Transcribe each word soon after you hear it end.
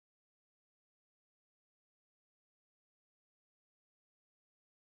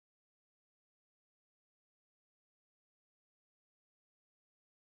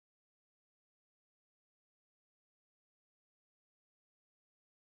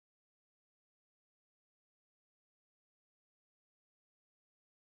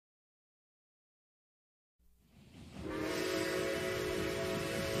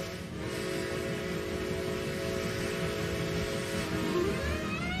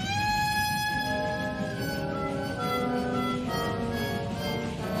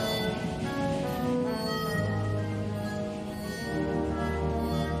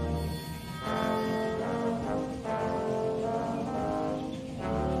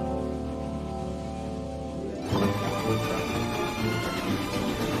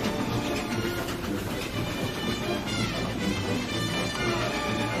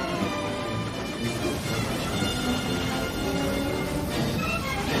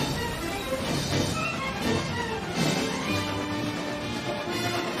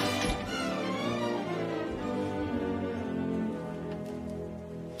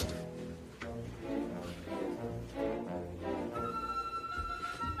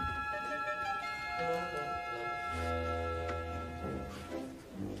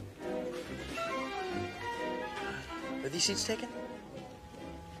these seats taken?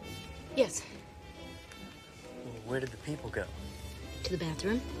 Yes. Where did the people go? To the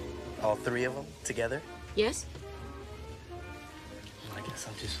bathroom. All three of them together? Yes. Well, I guess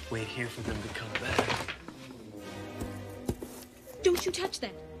I'll just wait here for them to come back. Don't you touch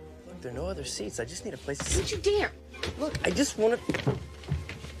that. Look, there are no other seats. I just need a place to Don't sit. you dare. Look, I just want to...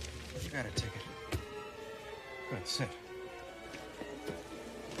 You got a ticket. Good, sit.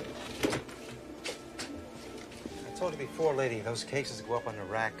 I told you before, lady, those cases go up on the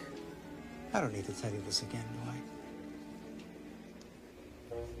rack. I don't need to tell you this again, do I?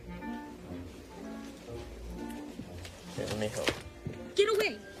 Here, let me help. Get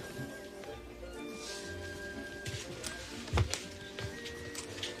away.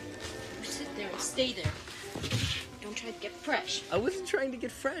 You sit there and stay there. Don't try to get fresh. I wasn't trying to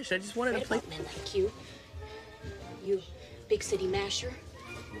get fresh. I just wanted to play... About men like you. You big city masher.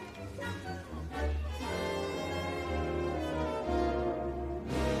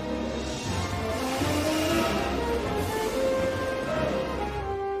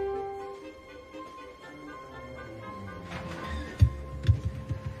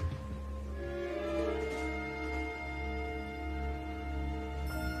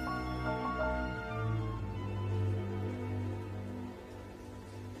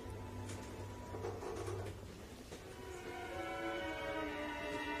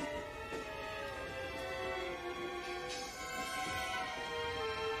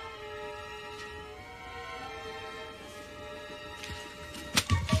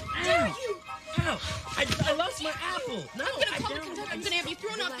 I lost my apple. No, I'm gonna call the conductor. I'm gonna have you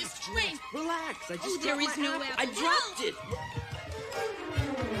thrown off this train. Relax. I just there is no apple. I dropped it.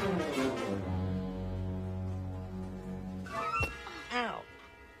 Ow.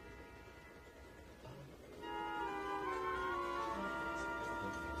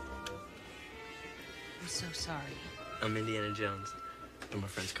 I'm so sorry. I'm Indiana Jones, but my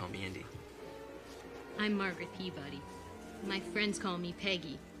friends call me Indy. I'm Margaret Peabody. My friends call me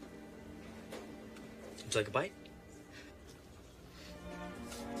Peggy. Would you like a bite?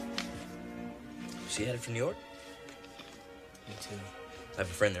 So you headed for New York? Me too. I have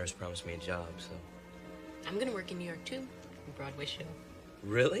a friend there who's promised me a job, so... I'm gonna work in New York, too. A Broadway show.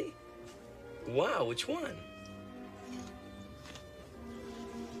 Really? Wow, which one?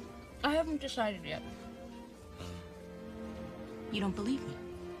 I haven't decided yet. You don't believe me?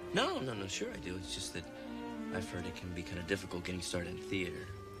 No, sure I do. It's just that I've heard it can be kind of difficult getting started in theater.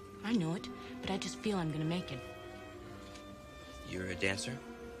 I know it, but I just feel I'm gonna make it. You're a dancer?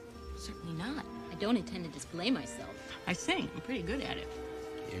 Certainly not. I don't intend to display myself. I sing. I'm pretty good at it.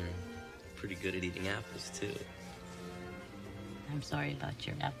 You're pretty good at eating apples, too. I'm sorry about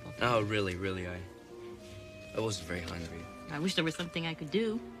your apple. Oh, really, I wasn't very hungry. I wish there was something I could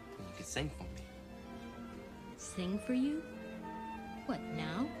do. You could sing for me. Sing for you? What,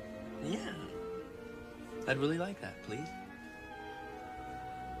 now? Yeah. I'd really like that, please.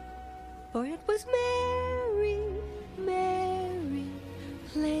 For it was Mary, Mary,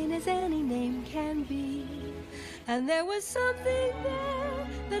 plain as any name can be. And there was something there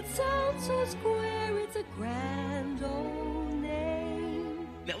that sounds so square, it's a grand old name.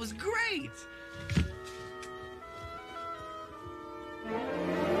 That was great!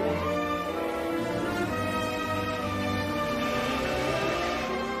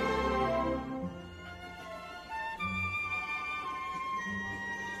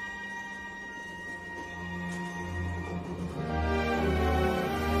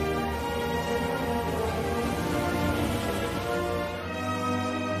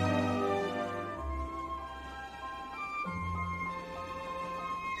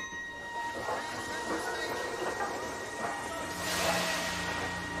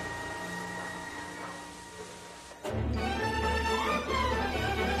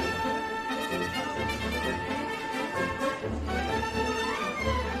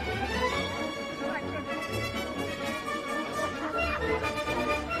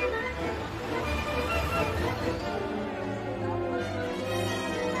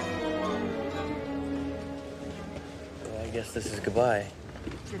 I guess this is goodbye.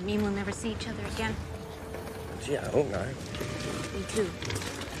 Does it mean we'll never see each other again? Gee, I hope not. Me too.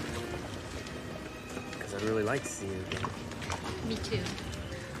 Because I'd really like to see you again. Me too.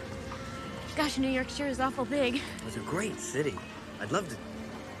 Gosh, New York sure is awful big. It's a great city. I'd love to...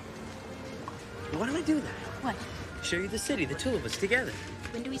 Why don't I do that? What? Show you the city, the two of us, together.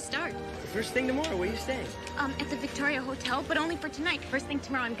 When do we start? First thing tomorrow, where are you staying? At the Victoria Hotel, but only for tonight. First thing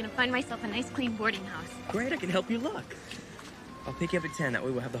tomorrow, I'm gonna find myself a nice, clean boarding house. Great, I can help you look. I'll pick you up at 10, that way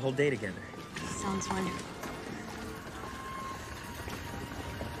we'll have the whole day together. Sounds wonderful.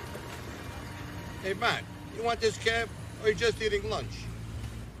 Hey, Matt, you want this cab? Or are you just eating lunch?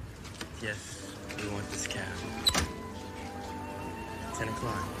 Yes, we want this cab. 10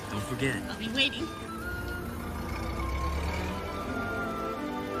 o'clock. Don't forget. I'll be waiting.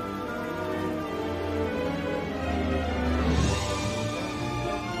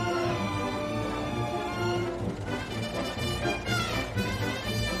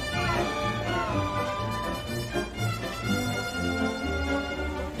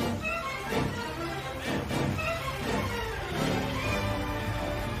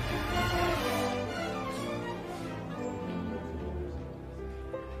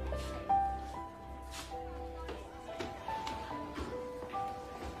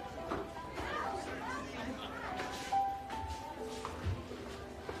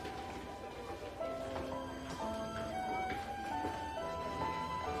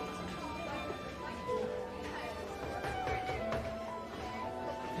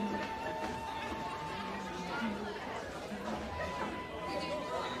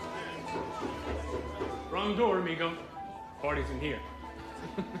 Wrong door, amigo. Party's in here.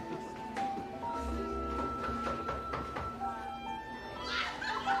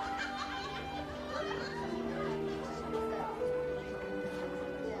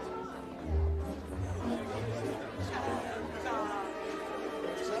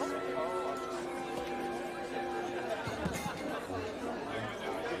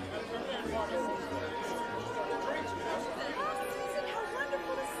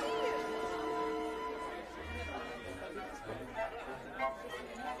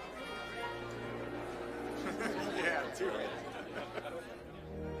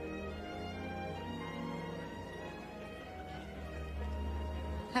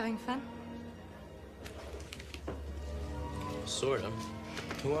 Having fun? Sort of.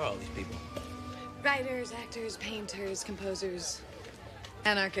 Who are all these people? Writers, actors, painters, composers,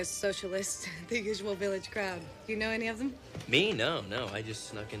 anarchists, socialists, the usual village crowd. Do you know any of them? Me? No. I just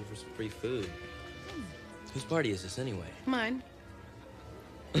snuck in for some free food. Whose party is this anyway? Mine.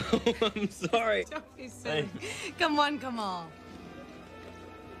 I'm sorry. Don't be silly. Come one, come all.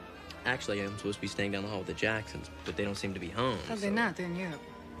 Actually, I'm supposed to be staying down the hall with the Jacksons, but they don't seem to be home. Oh, they're not. They're in Europe.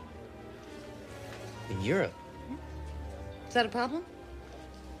 In Europe? Is that a problem?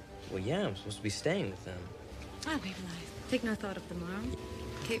 Well, yeah, I'm supposed to be staying with them. Ah, baby life. Take no thought of tomorrow.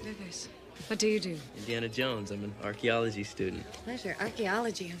 Kate Rivers. What do you do? Indiana Jones. I'm an archaeology student. Pleasure.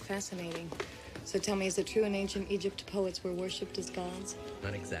 Archaeology. How fascinating. So tell me, is it true in ancient Egypt poets were worshipped as gods?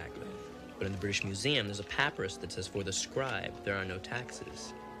 Not exactly. But in the British Museum, there's a papyrus that says, "For the scribe, there are no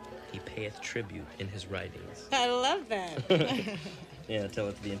taxes. He payeth tribute in his writings." I love that. Yeah, tell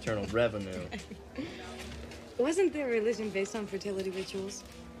it to the Internal Revenue. Wasn't there a religion based on fertility rituals?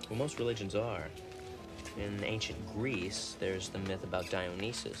 Well, most religions are. In ancient Greece, there's the myth about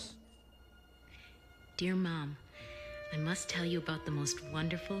Dionysus. Dear Mom, I must tell you about the most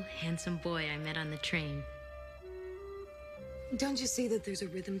wonderful, handsome boy I met on the train. Don't you see that there's a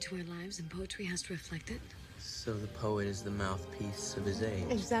rhythm to our lives and poetry has to reflect it? So the poet is the mouthpiece of his age.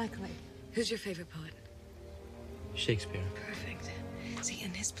 Exactly. Who's your favorite poet? Shakespeare. Perfect. See,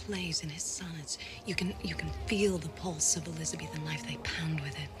 in his plays, in his sonnets, you can feel the pulse of Elizabethan life. They pound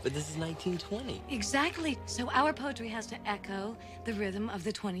with it. But this is 1920. Exactly. So our poetry has to echo the rhythm of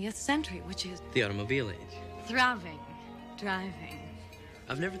the 20th century, which is The automobile age. throbbing, driving.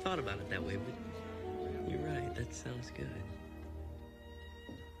 I've never thought about it that way, but you're right. That sounds good.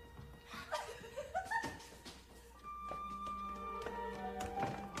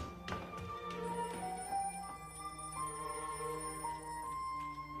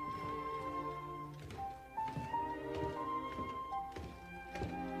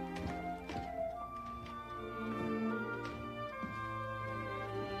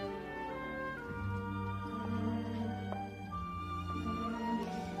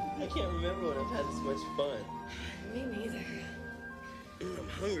 I can't remember when I've had this much fun. Me neither. I'm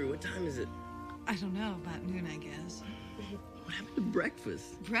hungry. What time is it? I don't know, about noon, I guess. What happened to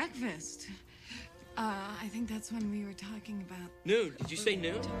breakfast? Breakfast. I think that's when we were talking about... Noon. Did you say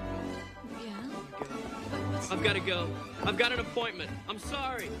noon? Yeah? I've got to go. I've got an appointment. I'm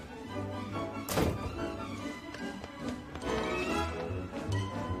sorry.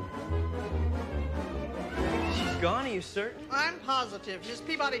 She's gone, are you certain? I'm positive. Miss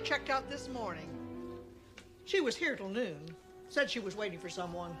Peabody checked out this morning. She was here till noon. Said she was waiting for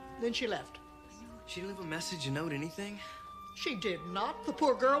someone. Then she left. She didn't leave a message, a note, anything? She did not. The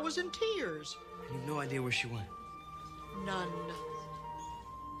poor girl was in tears. I have no idea where she went. None.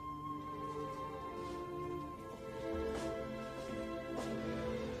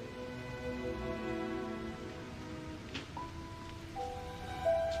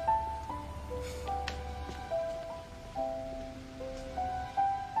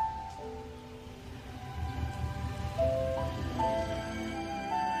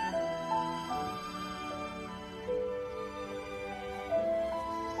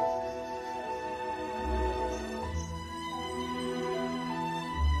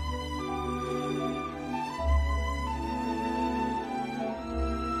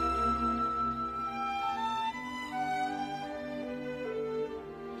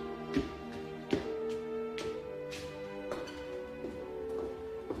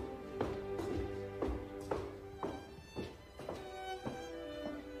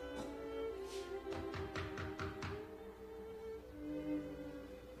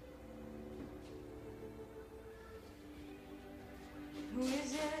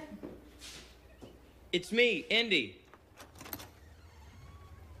 It's me, Indy.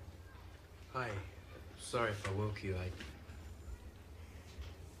 Hi. Sorry if I woke you.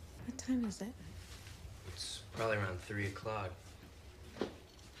 What time is it? It's probably around 3 o'clock.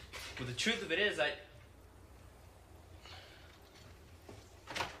 Well, the truth of it is, I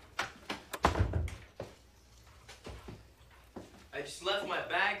just left my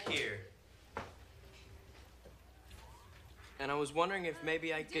bag here. And I was wondering if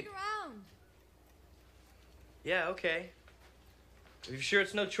maybe I could... Dig around. Yeah, okay. Are you sure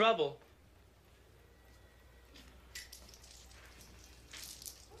it's no trouble?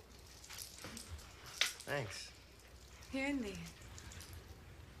 Thanks. Here, Indy.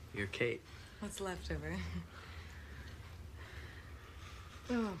 You're Kate. What's left over?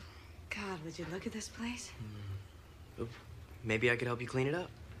 Oh, God, would you look at this place? Oh, maybe I could help you clean it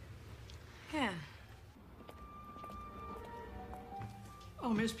up. Yeah. Oh,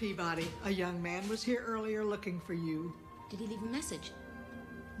 Miss Peabody, a young man was here earlier looking for you. Did he leave a message?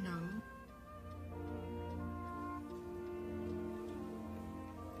 No.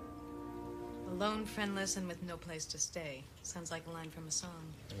 Alone, friendless, and with no place to stay. Sounds like a line from a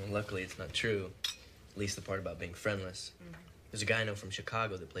song. Well, luckily, it's not true. At least the part about being friendless. There's a guy I know from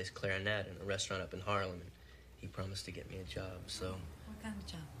Chicago that plays clarinet in a restaurant up in Harlem, and he promised to get me a job, so... What kind of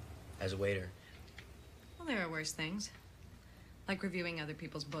job? As a waiter. Well, there are worse things. Like reviewing other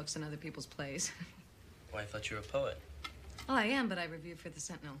people's books and other people's plays. Well, I thought you were a poet. Well, I am, but I review for the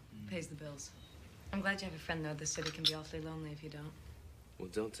Sentinel. Pays the bills. I'm glad you have a friend, though. The city can be awfully lonely if you don't. Well,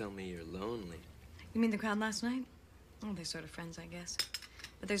 don't tell me you're lonely. You mean the crowd last night? Oh, they're sort of friends, I guess.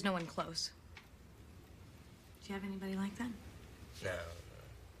 But there's no one close. Do you have anybody like that? No.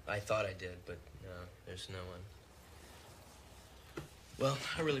 I thought I did, but no, there's no one. Well,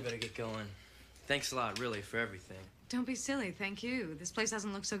 I really better get going. Thanks a lot, really, for everything. Don't be silly, thank you. This place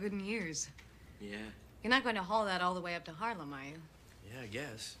hasn't looked so good in years. Yeah. You're not going to haul that all the way up to Harlem, are you? Yeah, I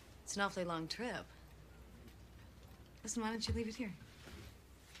guess. It's an awfully long trip. Listen, why don't you leave it here?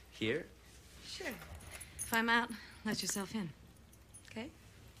 Here? Sure. If I'm out, let yourself in. Okay?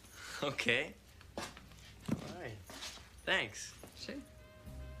 Okay. All right. Thanks. Sure.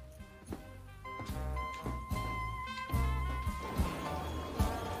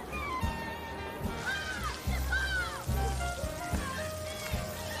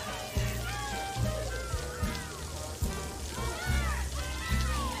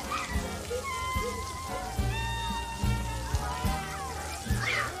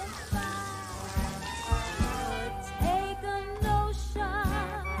 Take a notion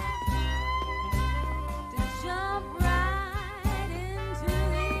to jump right into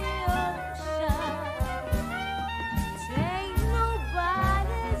the ocean. Take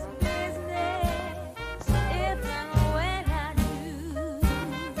nobody's business if and when I do.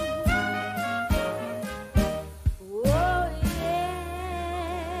 Oh yeah.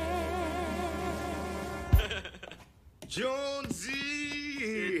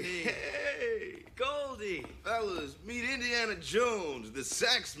 Jonesy! Hey! Goldie! Fellas, meet Indiana Jones, the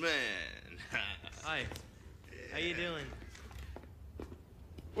sax man. Hi. How you doing?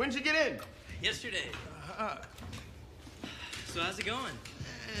 When'd you get in? Yesterday. So how's it going?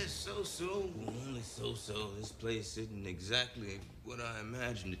 So-so, only so-so. This place isn't exactly what I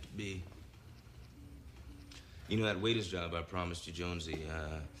imagined it to be. You know that waiter's job I promised you, Jonesy,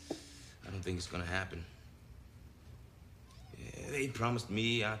 I don't think it's gonna happen. Yeah, they promised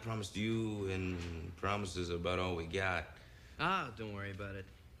me, I promised you, and promises are about all we got. Ah, don't worry about it.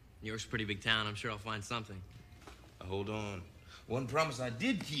 New York's a pretty big town. I'm sure I'll find something. Hold on. One promise I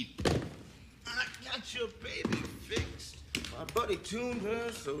did keep. I got your baby fixed. My buddy tuned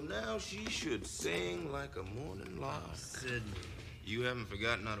her, so now she should sing like a morning lark. Sydney. You haven't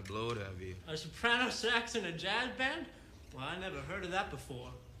forgotten how to blow it, have you? A soprano sax in a jazz band? Well, I never heard of that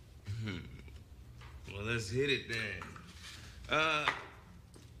before. Well, let's hit it then.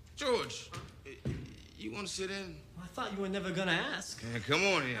 George, you want to sit in? I thought you were never gonna ask. Yeah, come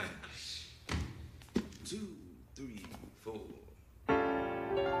on here. 2, 3, 4. I've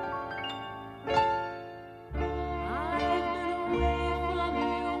been away from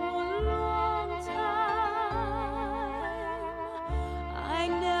you a long time. I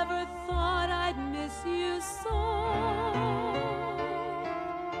never thought I'd miss you so.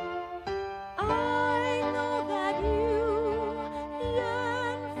 I know that you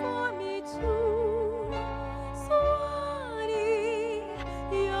yearn for me too. So, honey,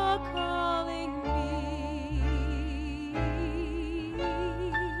 you're calling me.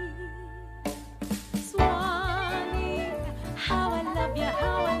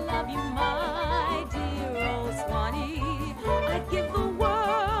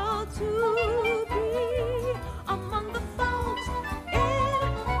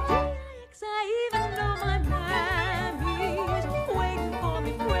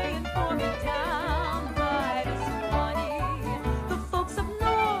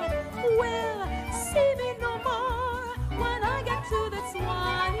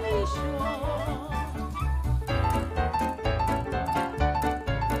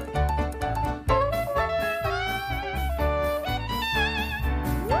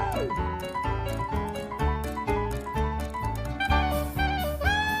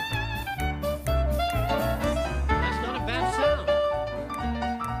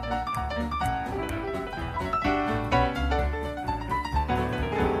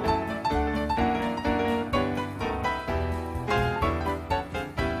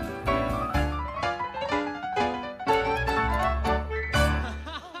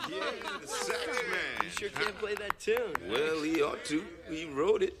 tune. Well, he ought to. He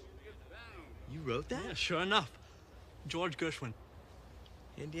wrote it. You wrote that? Yeah, sure enough. George Gershwin.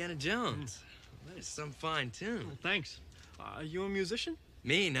 Indiana Jones. That is some fine tune. Oh, thanks. Are you a musician?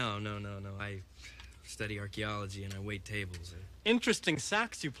 Me? No. I study archaeology and I wait tables. Interesting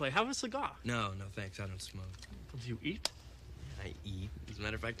sax you play. Have a cigar. No, thanks. I don't smoke. Do you eat? I eat. As a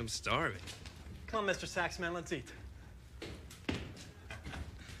matter of fact, I'm starving. Come on, Mr. Saxman, let's eat.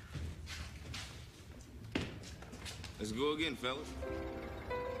 Let's go again, fellas.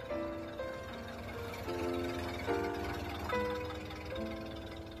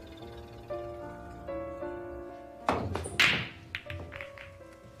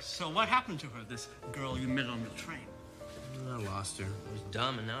 So what happened to her, this girl you met on the train? I lost her. I was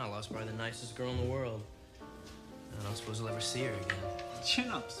dumb, and now I lost probably the nicest girl in the world. I don't suppose I'll ever see her again. Chin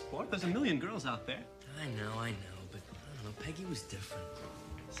up, sport. There's a million girls out there. I know, but I don't know. Peggy was different.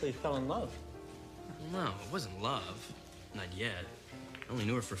 So you fell in love? No, it wasn't love. Not yet. I only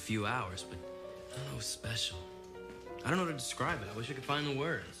knew her for a few hours, but I don't know, it was special. I don't know how to describe it. I wish I could find the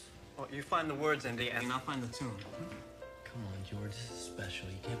words. Well, you find the words, Andy, and I'll find the tune. Come on, George, this is special.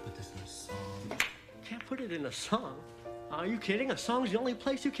 You can't put this in a song. Can't put it in a song? Are you kidding? A song's the only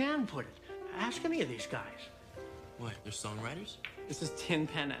place you can put it. Ask any of these guys. What, they're songwriters? This is Tin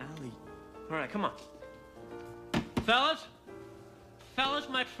Pan Alley. All right, come on. Fellas,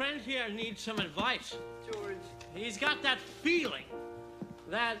 my friend here needs some advice. George. He's got that feeling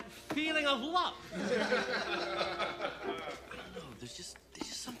of love. I don't know, there's just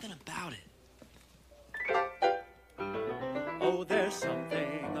something about it. Oh, there's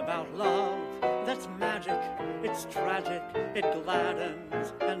something about love that's magic, it's tragic, it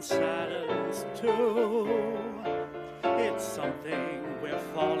gladdens and saddens too. It's something we're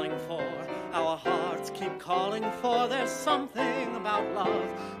falling for, our hearts keep calling for. There's something about love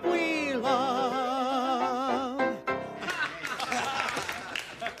we love.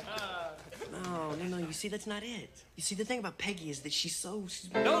 No, you see, that's not it. You see, the thing about Peggy is that she's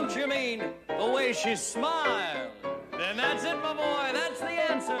Don't you mean the way she smiles? Then that's it, my boy, that's the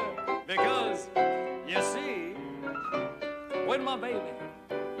answer. Because, you see, when my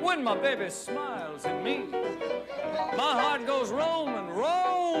baby smiles at me, my heart goes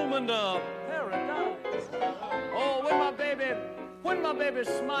roaming to paradise. Oh, when my baby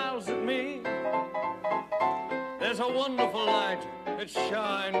smiles at me, there's a wonderful light that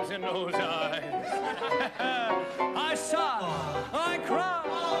shines in those eyes. I sigh, I cry,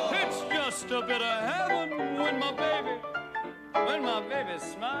 it's just a bit of heaven when my baby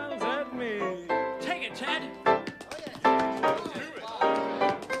smiles at me. Take it, Ted.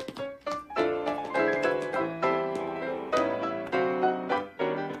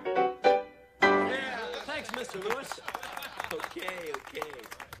 Mr. Lewis. Okay.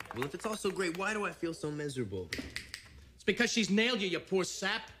 Well, if it's all so great, why do I feel so miserable? It's because she's nailed you, you poor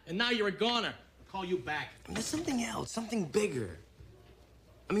sap, and now you're a goner. I'll call you back. There's something else, something bigger.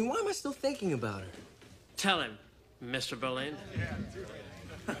 I mean, why am I still thinking about her? Tell him, Mr. Berlin.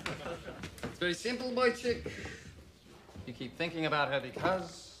 It's very simple, boy chick. You keep thinking about her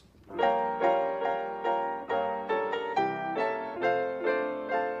because...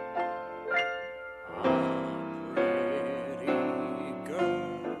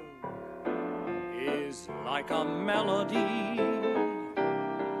 like a melody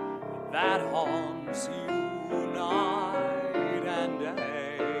that haunts you night and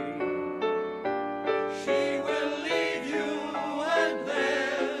day. She will leave you and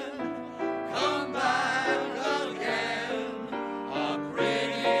then come back again. A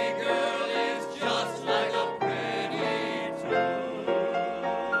pretty girl is just like a pretty tune.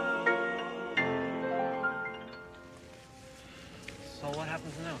 So what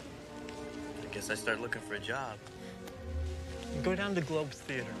happens now? I guess I start looking for a job. Go down to Globe's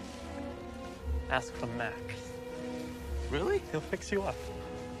Theater. Ask for Mac. Really? He'll fix you up.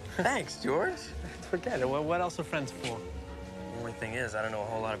 Thanks, George. Forget it. What else are friends for? The only thing is, I don't know a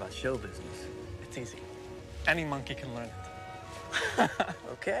whole lot about show business. It's easy. Any monkey can learn it.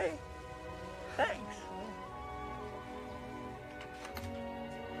 Okay. Thanks.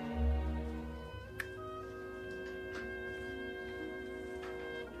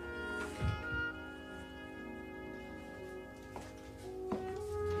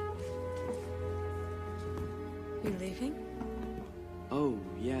 You leaving? Oh,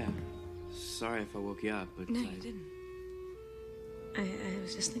 yeah. Sorry if I woke you up, but... No, you didn't. I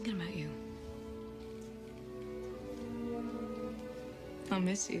was just thinking about you. I'll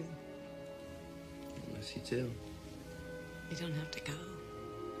miss you. I miss you too. You don't have to go.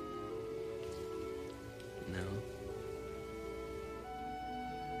 No.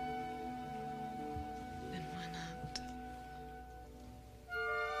 Then why not?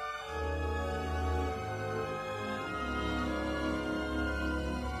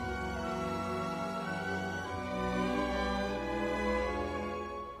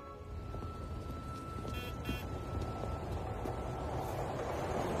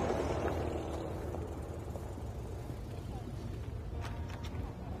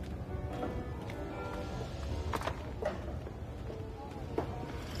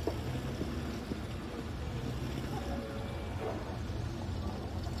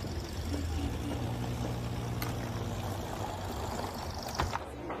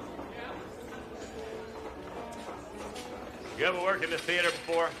 You ever worked in the theater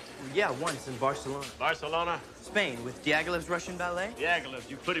before? Yeah, once in Barcelona. Barcelona? Spain, with Diaghilev's Russian ballet? Diaghilev,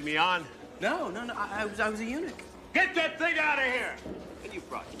 you putting me on? No. I was a eunuch. Get that thing out of here! And you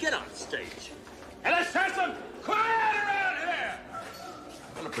brought, get on stage. And let's have some quiet around here!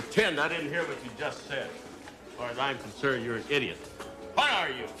 I'm gonna pretend I didn't hear what you just said. As far as I'm concerned, you're an idiot. What are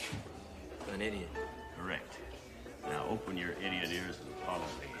you? An idiot. Correct. Now open your idiot ears and follow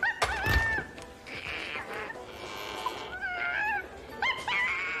me.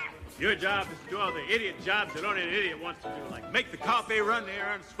 Your job is to do all the idiot jobs that only an idiot wants to do, like make the coffee, run the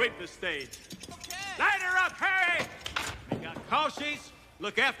errands, sweep the stage. Light her up, hurry! Make out call sheets,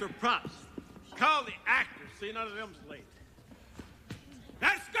 look after props. Call the actors, see none of them's late.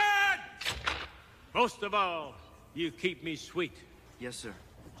 That's good! Most of all, you keep me sweet. Yes, sir.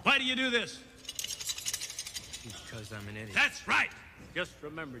 Why do you do this? Because I'm an idiot. That's right! Just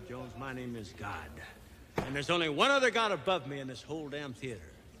remember, Jones, my name is God. And there's only one other God above me in this whole damn theater.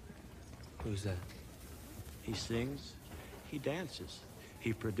 Who's that? He sings, he dances,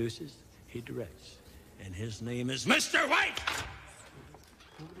 he produces, he directs. And his name is Mr. White!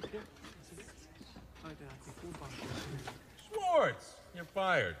 Schwartz, you're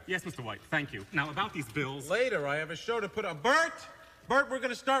fired. Yes, Mr. White, thank you. Now, about these bills... Later, I have a show to put on. Bert, we're going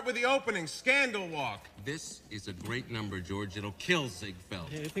to start with the opening, Scandal Walk. This is a great number, George. It'll kill Ziegfeld.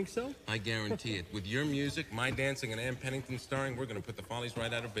 You think so? I guarantee it. With your music, my dancing, and Ann Pennington starring, we're going to put the Follies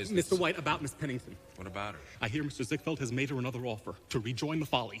right out of business. Mr. White, about Miss Pennington. What about her? I hear Mr. Ziegfeld has made her another offer to rejoin the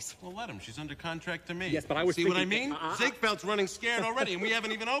Follies. Well, let him. She's under contract to me. Yes, but I was See thinking... what I mean? Ziegfeld's running scared already, and we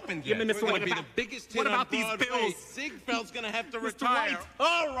haven't even opened yet. Yeah, Mr. We're going White, to be about- the biggest hit what on about these Broadway. bills? Ziegfeld's going to have to Mr. retire. White.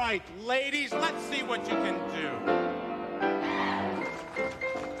 All right, ladies, let's see what you can do.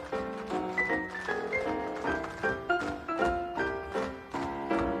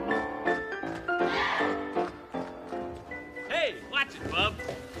 Hey, watch it, bub.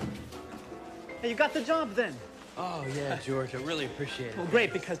 Hey, you got the job then? Oh, yeah, George, I really appreciate it. Well,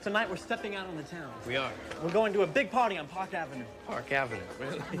 great, because tonight we're stepping out on the town. We are. We're going to a big party on Park Avenue. Park Avenue,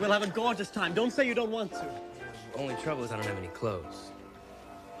 really? We'll have a gorgeous time. Don't say you don't want to. Only trouble is I don't have any clothes.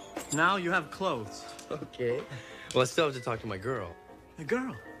 Now you have clothes. Okay. Well, I still have to talk to my girl. A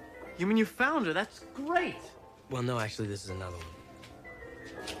girl? You mean you found her? That's great. Well, no, actually, this is another one.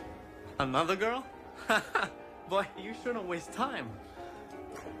 Another girl? Boy, you sure don't waste time.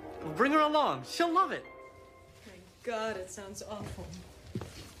 Well, bring her along. She'll love it. God, it sounds awful.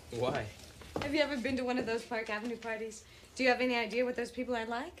 Why? Have you ever been to one of those Park Avenue parties? Do you have any idea what those people are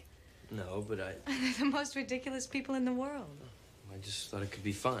like? No, but They're the most ridiculous people in the world. I just thought it could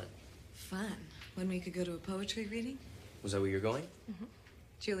be fun. Fun? When we could go to a poetry reading? Was that where you're going? Mm-hmm.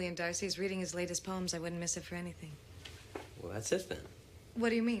 Julian Darcy's reading his latest poems. I wouldn't miss it for anything. Well, that's it then. What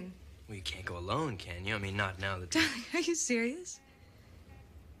do you mean? Well, you can't go alone, can you? I mean, not now that... Darling, are you serious?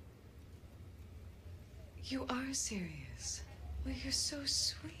 You are serious. Well, you're so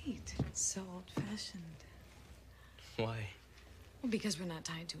sweet. So old-fashioned. Why? Well, because we're not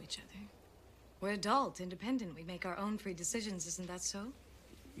tied to each other. We're adult, independent. We make our own free decisions. Isn't that so?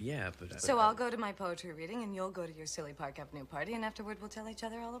 Yeah, but... So I'll go to my poetry reading, and you'll go to your silly Park Avenue party, and afterward we'll tell each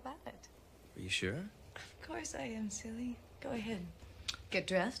other all about it. Are you sure? Of course I am, silly. Go ahead. Get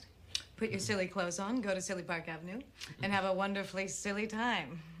dressed, put your silly clothes on, go to silly Park Avenue, and have a wonderfully silly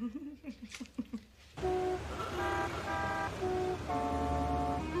time. Do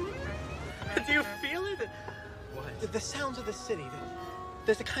you feel it? What? The sounds of the city.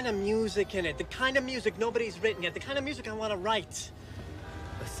 There's the kind of music in it. The kind of music nobody's written yet. The kind of music I want to write.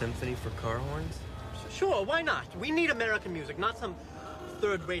 A symphony for car horns? Sure, why not? We need American music, not some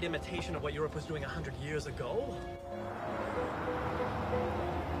third-rate imitation of what Europe was doing 100 years ago.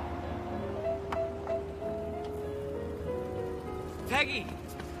 Peggy!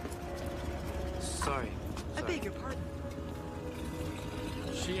 Sorry. I beg your pardon.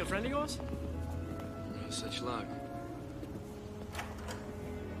 Is she a friend of yours? No such luck.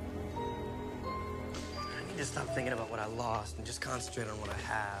 I need to stop thinking about what I lost and just concentrate on what I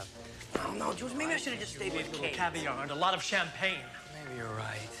have. Oh, no, George, maybe I should have just stayed with Kate. Caviar and a lot of champagne. Maybe you're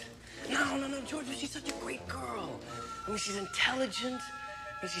right. No, George, she's such a great girl. I mean, she's intelligent,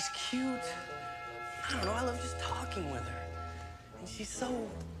 and she's cute. I don't know, I love just talking with her. And she's so,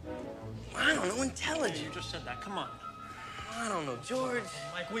 I don't know, intelligent. Hey, you just said that, come on. I don't know, George.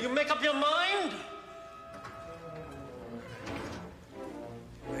 Mike, will you make up your mind?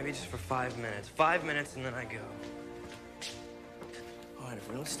 Maybe just for 5 minutes. 5 minutes, and then I go. All right, if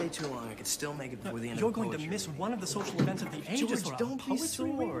we don't stay too long, I could still make it before the end You're of the going to poetry miss reading. one of the social events of the ages. George, don't be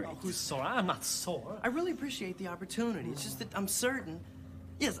sore. Who's sore? I'm not sore. I really appreciate the opportunity. It's just that I'm certain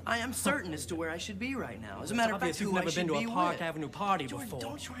Yes, I am certain as to where I should be right now. As a matter of fact, you've never been to a Park Avenue party George, before.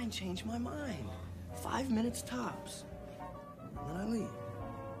 Don't try and change my mind. 5 minutes tops. And then I leave.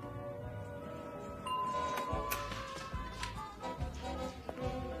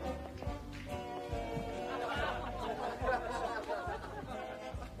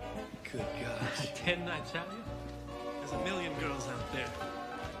 Good gosh. Didn't I tell you? There's a million girls out there.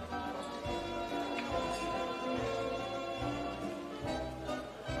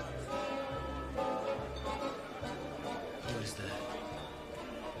 What is that?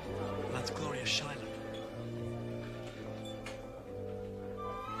 That's Gloria Schuyler.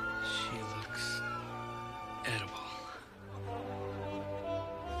 She looks edible.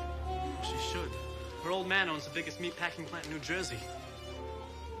 She should. Her old man owns the biggest meatpacking plant in New Jersey.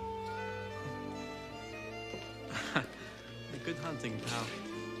 Good hunting, pal.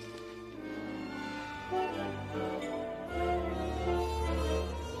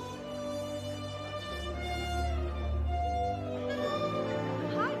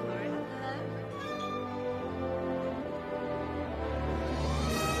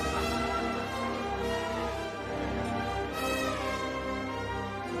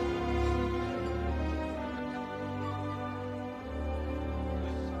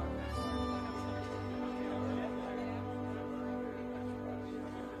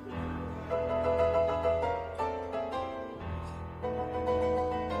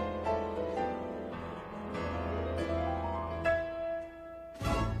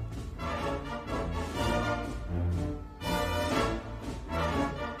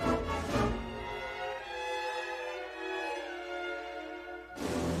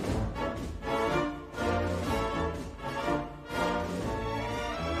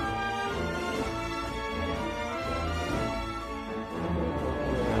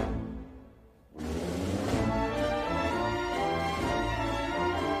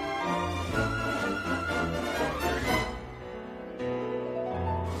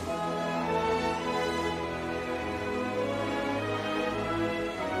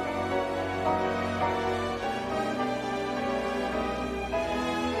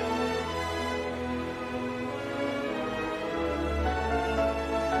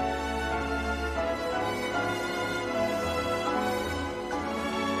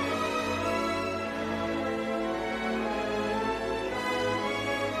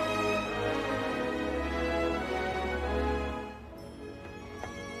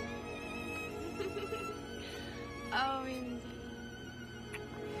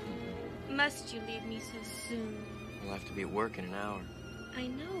 Must you leave me so soon? We'll have to be at work in an hour. I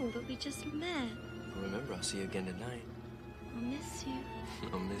know, but we just met. Remember, I'll see you again tonight. I'll miss you.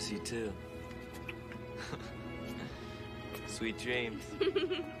 I'll miss you too. Sweet dreams.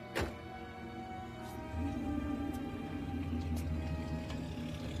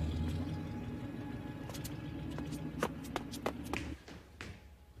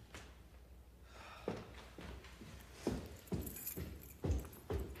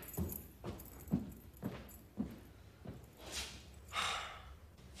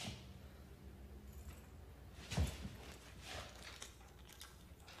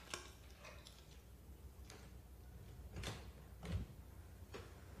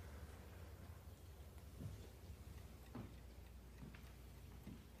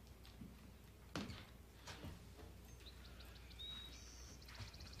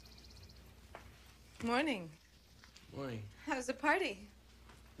 Morning. Morning. How was the party?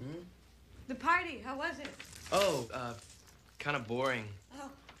 Hmm? The party, how was it? Oh, kind of boring. Oh,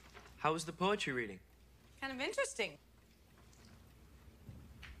 How was the poetry reading? kind of interesting.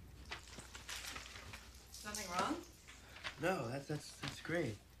 Nothing wrong? No, that's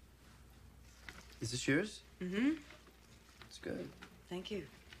great. Is this yours? Mm-hmm. It's good. Thank you.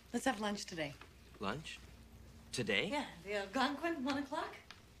 Let's have lunch today. Lunch? Today? Yeah, the Algonquin, 1 o'clock?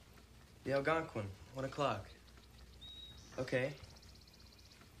 The Algonquin, 1 o'clock. Okay.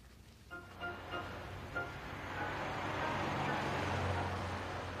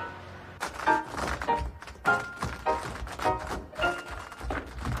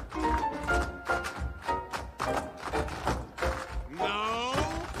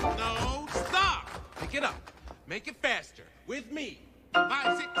 No, stop! Pick it up. Make it faster. With me.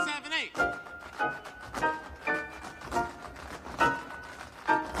 5, 6, 7, 8.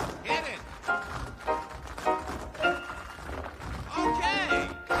 Hit it. Okay.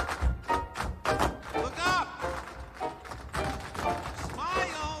 Look up.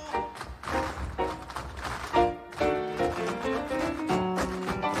 Smile.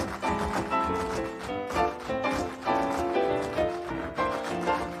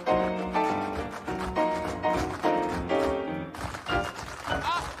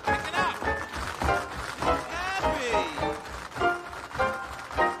 Ah!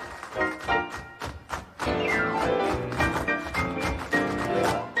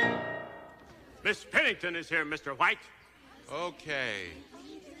 this here, Mr. White. Okay.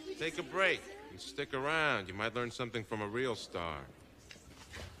 Take a break and stick around. You might learn something from a real star.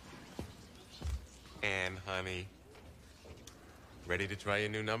 Anne, honey. Ready to try your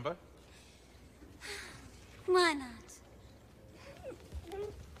new number? Why not?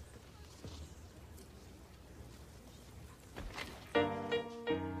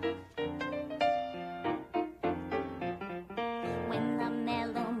 When the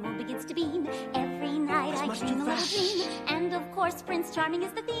mellow moon begins to beam, every night I dream a little dream. And of course, Prince Charming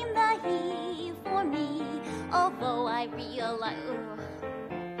is the theme, the he for me. Although I realize...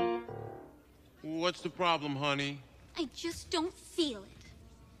 What's the problem, honey? I just don't feel it.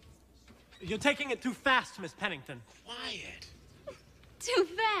 You're taking it too fast, Miss Pennington. Quiet. Too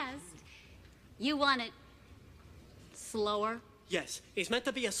fast? You want it slower? Yes, it's meant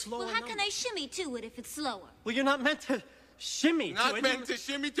to be a slower Well, how number. can I shimmy to it if it's slower? Well, you're not meant to shimmy to it. Not meant to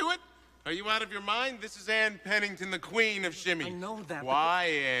shimmy to it? Are you out of your mind? This is Anne Pennington, the queen of shimmy. I know that.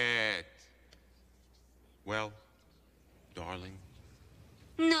 Quiet. Well, darling.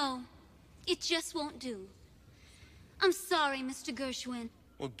 No, it just won't do. I'm sorry, Mr. Gershwin.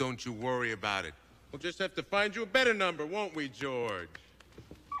 Well, don't you worry about it. We'll just have to find you a better number, won't we, George?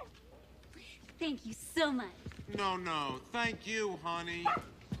 Thank you so much. No, thank you, honey.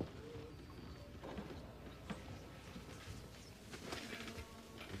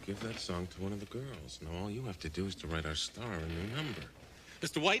 Give that song to one of the girls. Now, all you have to do is to write our star a new number.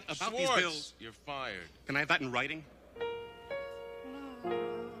 Mr. White, about these Schwartz, bills... You're fired. Can I have that in writing?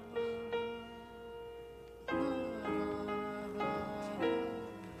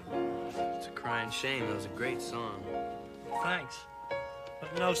 It's a crying shame. That was a great song. Thanks.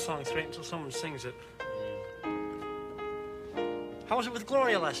 But no song's great until someone sings it. How was it with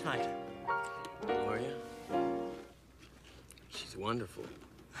Gloria last night? Gloria? She's wonderful.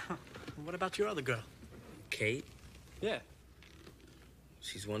 What about your other girl? Kate? Yeah.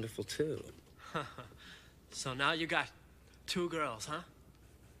 She's wonderful, too. So now you got two girls, huh?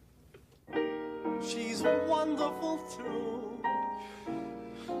 She's wonderful, too.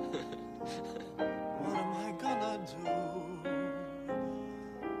 What am I gonna do?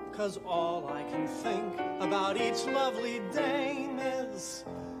 'Cause all I can think about each lovely dame is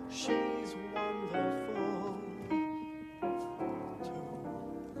she's wonderful, too.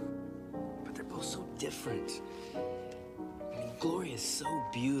 But they're both so different. I mean, Gloria's so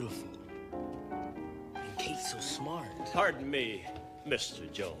beautiful. And Kate's so smart. Pardon me,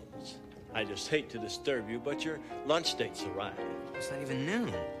 Mr. Jones. I just hate to disturb you, but your lunch date's arrived. It's not even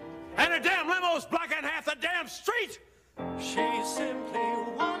noon. And the damn limo's blocking half the damn street! She's simply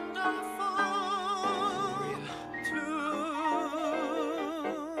wonderful, too.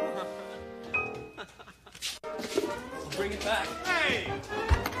 Bring it back. Hey!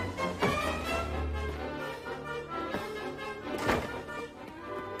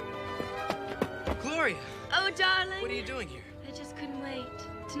 Gloria! Oh, darling. What are you doing here? I just couldn't wait.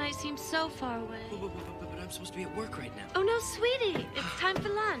 Tonight seems so far away. But I'm supposed to be at work right now. Oh, no, sweetie. It's time for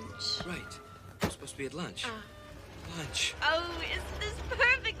lunch. Right. I'm supposed to be at lunch. Lunch. Oh, isn't this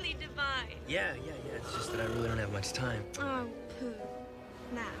perfectly divine? Yeah. It's just that I really don't have much time. Oh, pooh.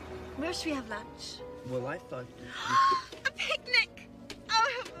 Now, where should we have lunch? Well, I thought... A picnic! Oh,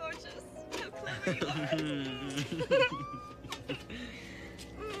 how gorgeous. How clever you are.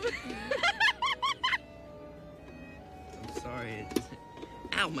 I'm sorry.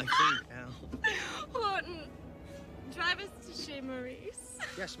 Ow, my finger, ow. Horton, drive us to Chez Maurice.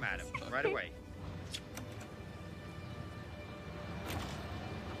 Yes, madam. Right away.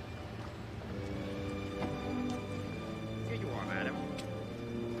 Here you are, madam.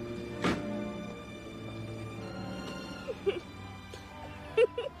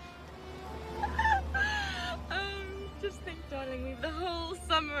 Just think, darling, we've the whole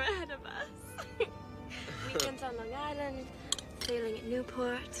summer ahead of us. Weekends on Long Island, sailing at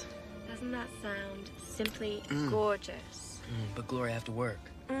Newport. Doesn't that sound simply gorgeous? But Gloria, I have to work.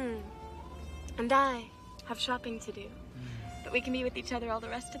 And I have shopping to do. But we can be with each other all the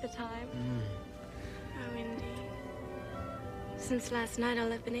rest of the time. Oh, Indy. Since last night,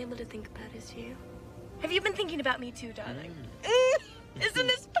 all I've been able to think about is you. Have you been thinking about me too, darling? Isn't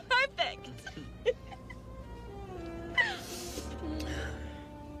this perfect?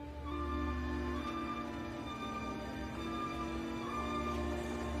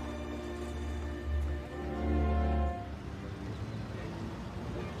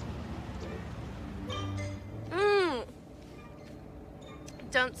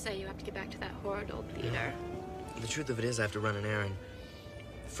 Don't say you have to get back to that horrid old theater. The truth of it is I have to run an errand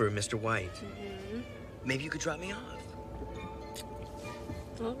for Mr. White. Maybe you could drop me off.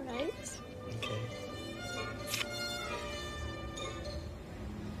 All right. Okay.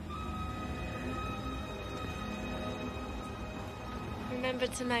 Remember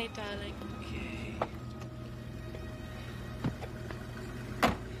tonight, darling. Okay.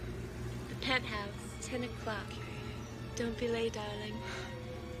 The penthouse, 10 o'clock. Don't be late, darling.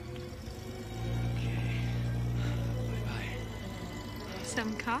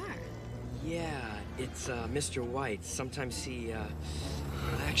 Some car. Yeah, it's Mr. White. Sometimes he,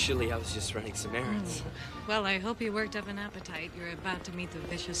 actually, I was just running some errands. Well, I hope you worked up an appetite. You're about to meet the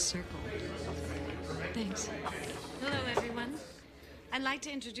vicious circle. Thanks. Hello, everyone. I'd like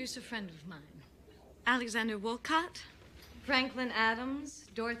to introduce a friend of mine. Alexander Wolcott, Franklin Adams,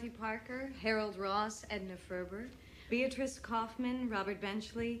 Dorothy Parker, Harold Ross, Edna Ferber, Beatrice Kaufman, Robert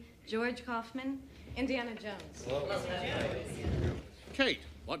Benchley, George Kaufman, Indiana Jones. Kate,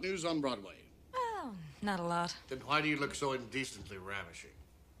 what news on Broadway? Oh, not a lot. Then why do you look so indecently ravishing?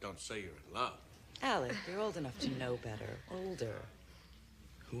 Don't say you're in love. Alec, you're old enough to know better. Older.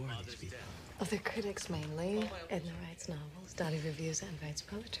 Who are these people? Oh, they're critics mainly. Edna writes novels, Dottie reviews, and writes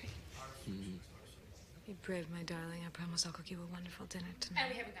poetry. Be brave, my darling. I promise I'll cook you a wonderful dinner tonight.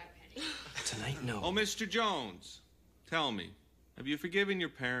 And we haven't got a penny. Tonight, no. Oh, Mr. Jones, tell me, have you forgiven your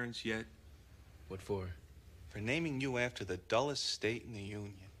parents yet? What for? For naming you after the dullest state in the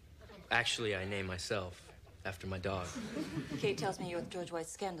Union. Actually, I named myself after my dog. Kate tells me you're with George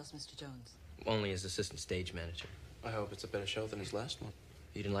White's Scandals, Mr. Jones. Only as assistant stage manager. I hope it's a better show than his last one.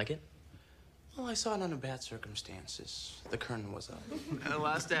 You didn't like it? Well, I saw it under bad circumstances. The curtain was up. The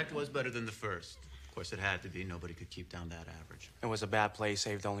last act was better than the first. Of course, it had to be. Nobody could keep down that average. It was a bad play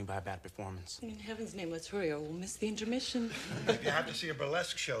saved only by a bad performance. In heaven's name, let's hurry or we'll miss the intermission. If you have to see a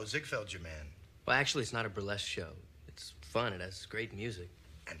burlesque show, Ziegfeld's your man. Well, actually, it's not a burlesque show. It's fun. It has great music.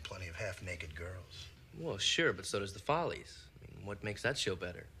 And plenty of half-naked girls. Well, sure, but so does the Follies. I mean, what makes that show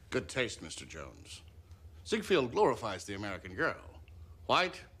better? Good taste, Mr. Jones. Ziegfeld glorifies the American girl.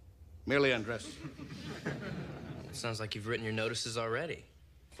 White merely undresses. It sounds like you've written your notices already,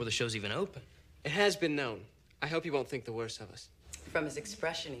 before the show's even open. It has been known. I hope he won't think the worst of us. From his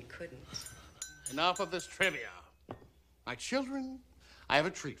expression, he couldn't. Enough of this trivia. My children, I have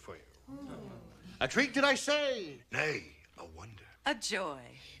a treat for you. A treat, did I say? Nay, a wonder. A joy.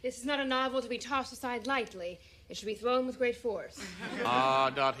 This is not a novel to be tossed aside lightly. It should be thrown with great force. Ah,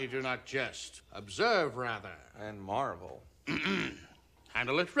 Dottie, do not jest. Observe, rather. And marvel.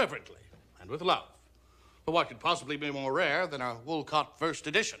 Handle it reverently and with love. For what could possibly be more rare than a Wolcott first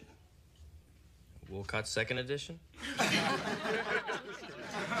edition? Wolcott second edition?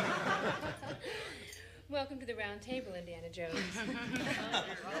 Welcome to the round table, Indiana Jones.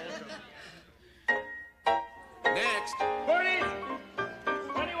 Next. 40,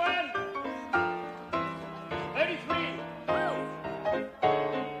 21, 33.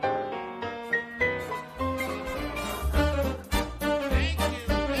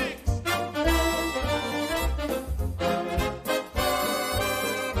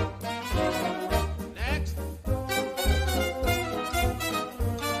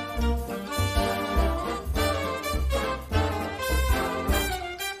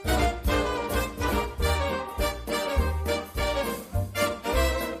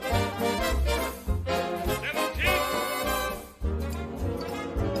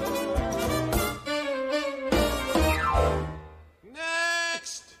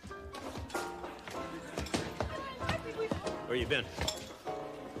 Where you been?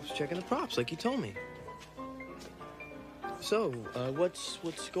 I was checking the props, like you told me. So,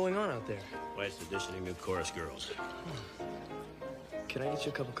 what's going on out there? White's auditioning new chorus girls. Can I get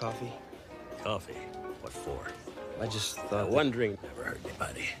you a cup of coffee? Coffee? What for? I just thought... Wondering never hurt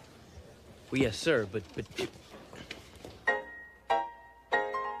anybody. Well, yes, sir, but...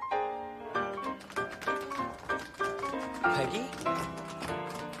 Peggy?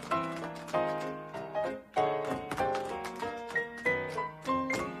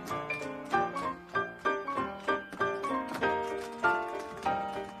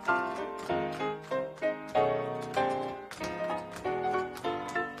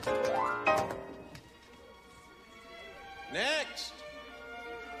 Next.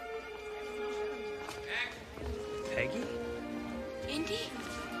 Peggy? Indy?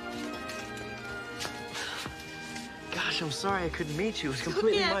 Gosh, I'm sorry I couldn't meet you. It was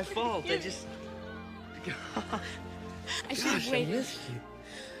completely my fault. I just... I should have Gosh, I waited. missed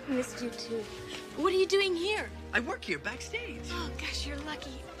you. Missed you too. What are you doing here? I work here backstage. Oh, gosh, you're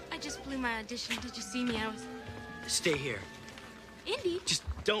lucky. I just blew my audition. Did you see me? I was... Stay here. Indy? Just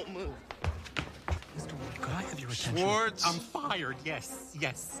don't move. Mr. Wood, could I have your attention? Schwartz? I'm fired,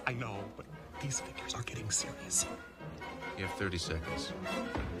 yes, I know, but these figures are getting serious. You have 30 seconds.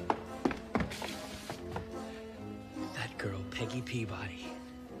 That girl, Peggy Peabody.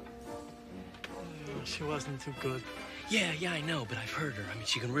 She wasn't too good. Yeah, I know, but I've heard her. I mean,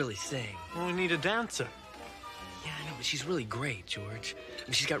 she can really sing. Well, we need a dancer. Yeah, I know, but she's really great, George. I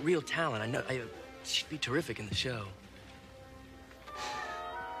mean, she's got real talent. I know. She'd be terrific in the show.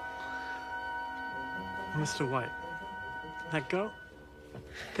 Mr. White, that girl?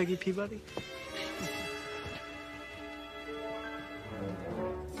 Peggy Peabody?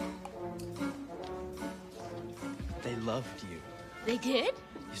 They loved you. They did?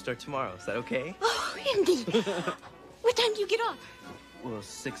 You start tomorrow. Is that okay? Oh, Indy! What time do you get off? Well,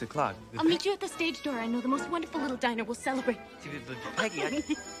 6 o'clock. I'll meet you at the stage door. I know the most wonderful little diner. We'll celebrate. But Peggy,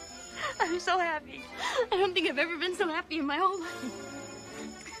 I'm so happy. I don't think I've ever been so happy in my whole life.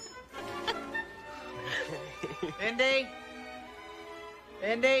 Indy?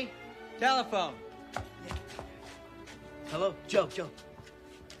 Indy? Telephone. Hello? Joe.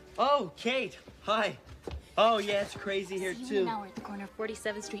 Oh, Kate. Hi. Oh, yeah, it's crazy here, See you too. in an hour at the corner of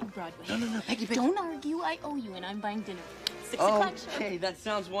 47th Street and Broadway. No, Peggy. Don't argue. I owe you, and I'm buying dinner. 6 o'clock show. Okay, that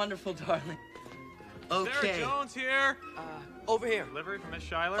sounds wonderful, darling. Okay. Sarah Jones here. Over here. Delivery from Miss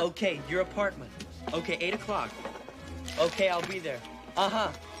Schuyler. Okay, your apartment. Okay, 8 o'clock. Okay, I'll be there.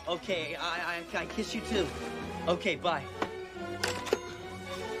 Uh-huh. Okay, I kiss you, too. Okay, bye.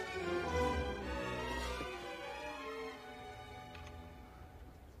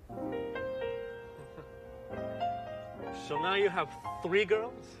 So now you have 3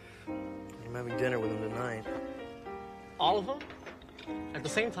 girls? I'm having dinner with them tonight. All of them? At the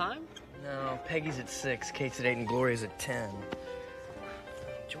same time? No, Peggy's at 6, Kate's at 8, and Gloria's at 10.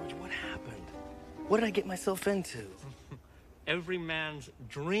 George, what happened? What did I get myself into? Every man's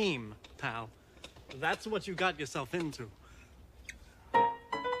dream, pal. That's what you got yourself into.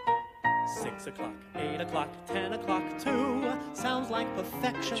 6 o'clock, 8 o'clock, 10 o'clock, 2. Sounds like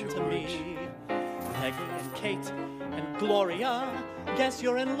perfection to me. Peggy and Kate and Gloria. Guess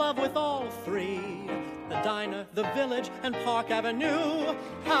you're in love with all 3. The diner, the village, and Park Avenue.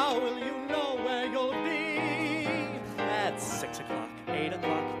 How will you know where you'll be? At 6 o'clock, 8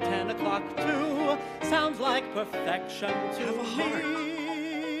 o'clock, 10 o'clock, 2. Sounds like perfection to Have a heart. me.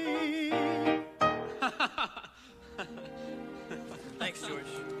 Thanks, George.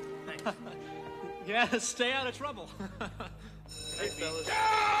 Thanks. Yeah, stay out of trouble. Hey, fellas.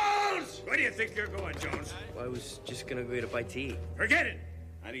 Jones! Where do you think you're going, Jones? Well, I was just gonna go get a bite to eat. Forget it.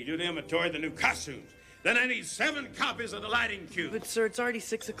 I need you to inventory the new costumes. Then I need 7 copies of the lighting cube. But, sir, it's already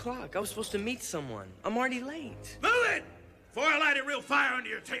 6 o'clock. I was supposed to meet someone. I'm already late. Move it! Before I light a real fire under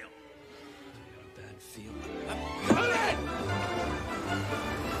your tail. Bad feeling. Move it!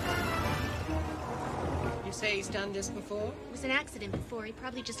 You say he's done this before? It was an accident before. He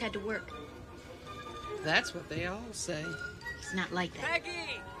probably just had to work. That's what they all say. He's not like that.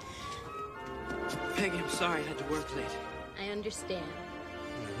 Peggy! Peggy, I'm sorry I had to work late. I understand.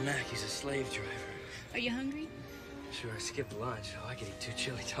 Mac, he's a slave driver. Are you hungry? Sure, I skipped lunch. Oh, I could eat 2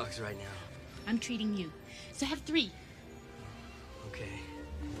 chili dogs right now. I'm treating you. So have 3. Okay.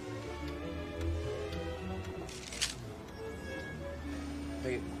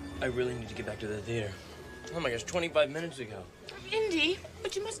 Hey, I really need to get back to the theater. Oh my gosh, 25 minutes ago. Indy,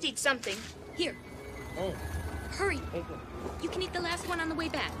 but you must eat something. Here. Oh. Hurry. Okay. You can eat the last one on the way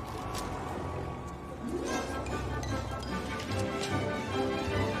back.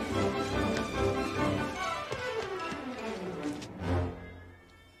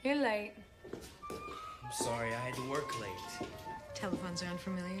 You're late. I'm sorry, I had to work late. Telephones are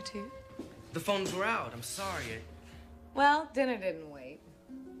unfamiliar to you? The phones were out. I'm sorry. Well, dinner didn't wait.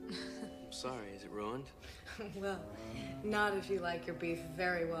 I'm sorry. Is it ruined? Well, not if you like your beef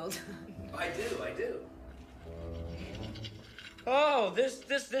very well done. I do. Oh, this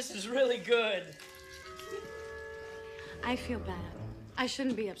is really good. I feel bad. I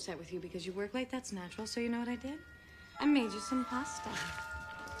shouldn't be upset with you because you work late. That's natural. So you know what I did? I made you some pasta.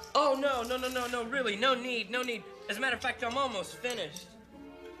 Oh, no, really, no need. As a matter of fact, I'm almost finished.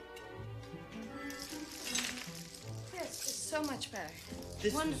 This is so much better.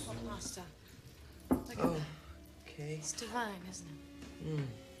 This Wonderful pasta. Look at that. Okay. It's divine, isn't it?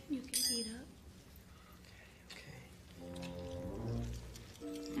 You can eat up.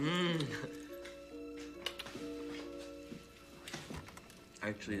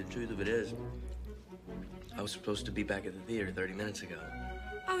 Actually, the truth of it is, I was supposed to be back at the theater 30 minutes ago.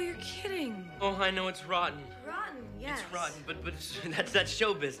 Oh, you're kidding. Oh, I know it's rotten. Rotten, yes. It's rotten, but that's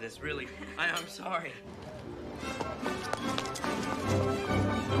show business, really. I'm sorry.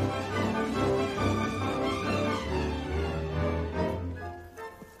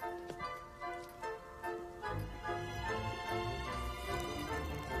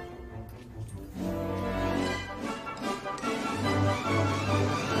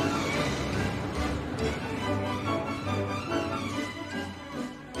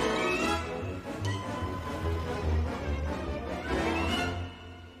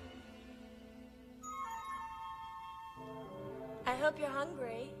 hope you're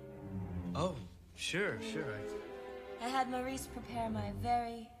hungry. Oh, sure. I had Maurice prepare my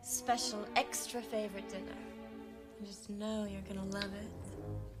very special, extra favorite dinner. I just know you're gonna love it.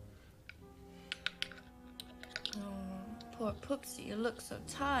 Oh, poor Pooksy, you look so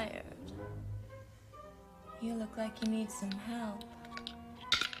tired. You look like you need some help.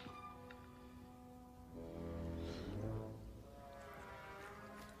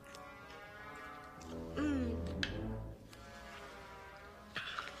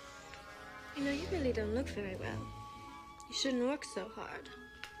 You know, you really don't look very well. You shouldn't work so hard.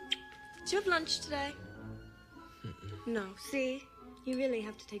 Did you have lunch today? No, see? You really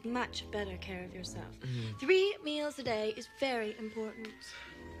have to take much better care of yourself. 3 meals a day is very important.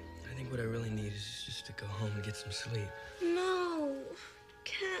 I think what I really need is just to go home and get some sleep. No,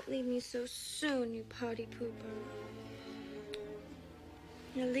 can't leave me so soon, you party pooper.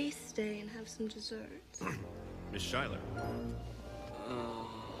 At least stay and have some dessert. Miss Schuyler.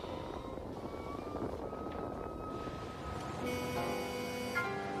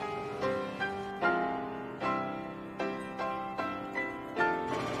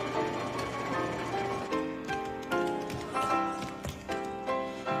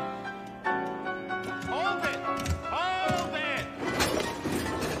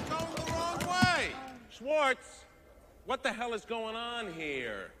 Schwartz, what the hell is going on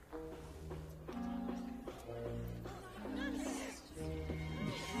here?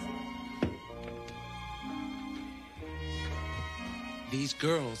 These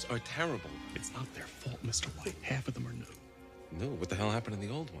girls are terrible. It's not their fault, Mr. White. Half of them are new. No, what the hell happened to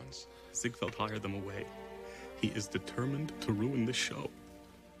the old ones? Ziegfeld hired them away. He is determined to ruin this show.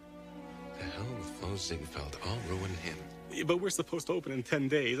 The hell with Flo Ziegfeld. I'll ruin him. But we're supposed to open in 10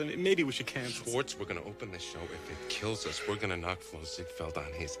 days. I mean, maybe we should cancel. Schwartz, we're gonna open this show. If it kills us, we're gonna knock Flo Ziegfeld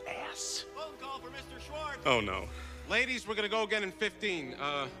on his ass. Phone call for Mr. Schwartz. Oh, no. Ladies, we're gonna go again in 15.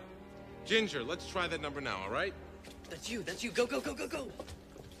 Ginger, let's try that number now, all right? That's you. Go.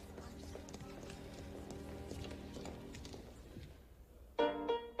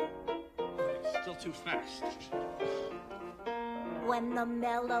 Still too fast. When the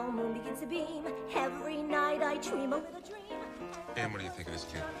mellow moon begins to beam, every night I dream a little dream. Ann, what do you think of this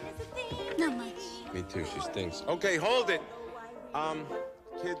kid? Not much. Me too, she stinks. Okay, hold it.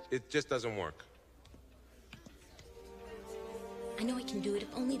 Kid, it just doesn't work. I know I can do it if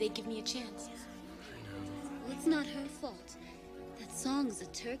only they give me a chance. Well, it's not her fault. That song's a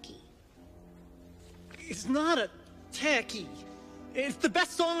turkey. It's not a turkey. It's the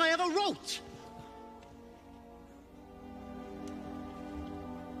best song I ever wrote.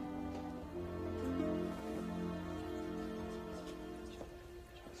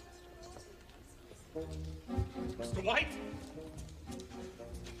 Mr. White?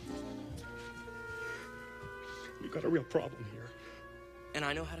 We've got a real problem here. And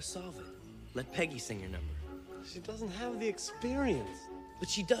I know how to solve it. Let Peggy sing your number. She doesn't have the experience. But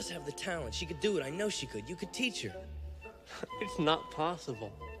she does have the talent. She could do it. I know she could. You could teach her. It's not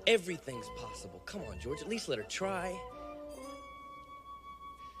possible. Everything's possible. Come on, George. At least let her try.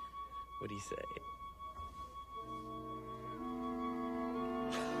 What do you say?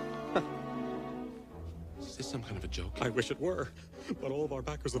 Is this some kind of a joke? I wish it were, but all of our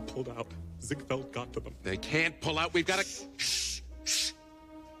backers have pulled out. Ziegfeld got to them. They can't pull out. We've got a... Shh.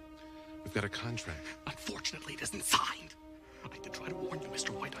 We've got a contract. Unfortunately, it isn't signed. I did try to warn you,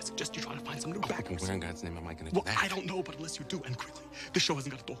 Mr. White. I suggest you try to find some new backers. Where in God's name am I going to do that? I don't know, but unless you do, and quickly, the show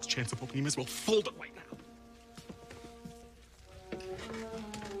hasn't got a dog's chance of opening. You may as well fold it right now.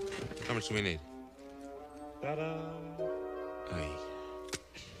 How much do we need? Ta-da. Aye.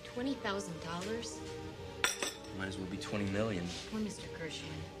 $20,000? Might as well be 20 million. Poor Mr.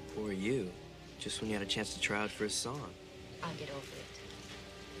 Gershwin. Poor you. Just when you had a chance to try out for a song. I'll get over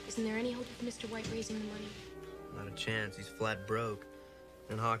it. Isn't there any hope of Mr. White raising the money? Not a chance. He's flat broke.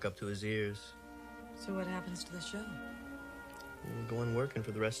 And hawk up to his ears. So what happens to the show? We'll go on working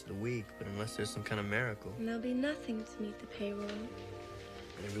for the rest of the week, but unless there's some kind of miracle. And there'll be nothing to meet the payroll.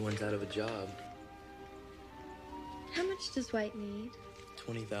 And everyone's out of a job. How much does White need?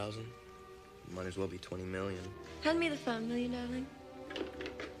 20,000. Might as well be 20 million. Hand me the phone, will you, darling?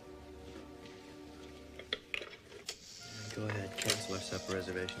 Go ahead, cancel our supper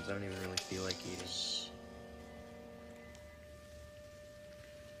reservations. I don't even really feel like eating. Shh.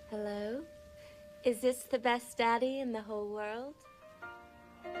 Hello? Is this the best daddy in the whole world?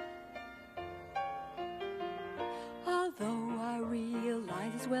 Although I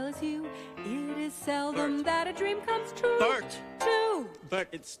realize as well as you, it is seldom that a dream comes true. Bert! True! Bert,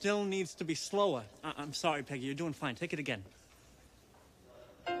 it still needs to be slower. I'm sorry, Peggy. You're doing fine. Take it again.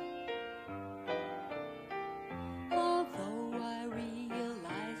 Although I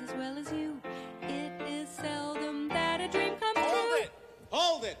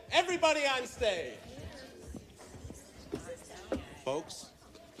Everybody on stage. Folks,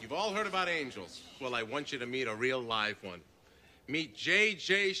 you've all heard about angels. Well, I want you to meet a real live one. Meet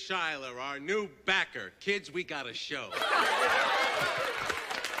J.J. Schuyler, our new backer. Kids, we got a show.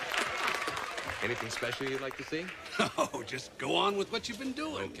 Anything special you'd like to see? Oh, just go on with what you've been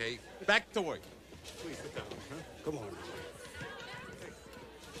doing. Okay, back to work. Please sit down, huh? Come on.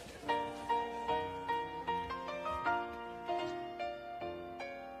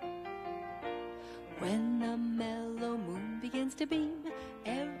 When the mellow moon begins to beam,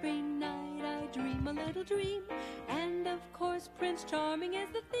 every night I dream a little dream. And of course, Prince Charming is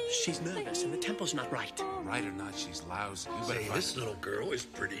the theme. She's nervous and the tempo's not right. Right or not, she's lousy. You better Say, find this little girl is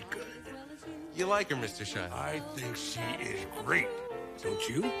pretty good. You like her, Mr. Schuyler? I think she is great. Don't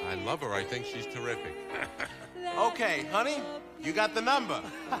you? I love her. I think she's terrific. Okay, honey, you got the number.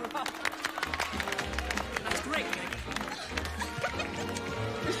 That's great.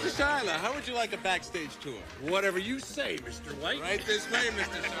 Mr. Schuyler, how would you like a backstage tour? Whatever you say, Mr. White. Right this way,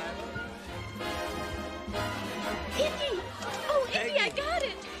 Mr. Schuyler. Indy! Oh, Indy, I got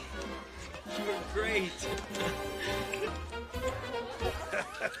it! You're great.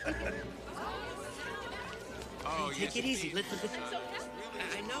 Oh, Take it easy.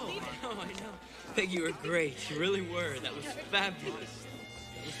 I know. Peggy, you were great. You really were. That was fabulous.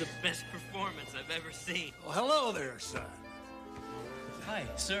 It was the best performance I've ever seen. Well, hello there, son. Hi,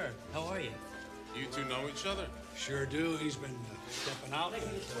 sir. How are you? You two know each other? Sure do. He's been stepping out.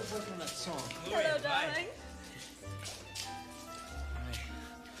 Working on that song. Hello, darling.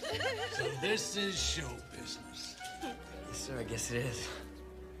 So this is show business. Yes, sir. I guess it is.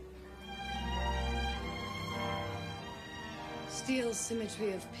 Steel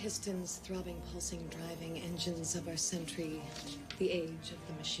symmetry of pistons, throbbing, pulsing, driving engines of our century, the age of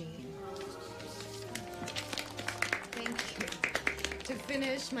the machine. Thank you. To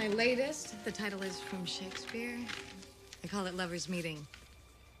finish, my latest, the title is from Shakespeare. I call it Lover's Meeting.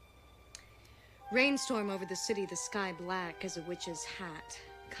 Rainstorm over the city, the sky black as a witch's hat,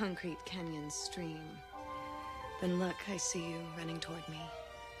 concrete canyon stream. Then look, I see you running toward me.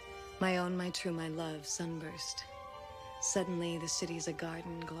 My own, my true, my love, sunburst. Suddenly, the city's a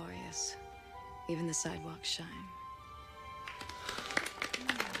garden, glorious. Even the sidewalks shine.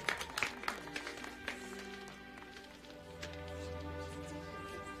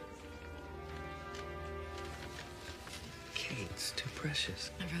 Kate, it's too precious.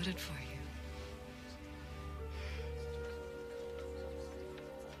 I wrote it for you.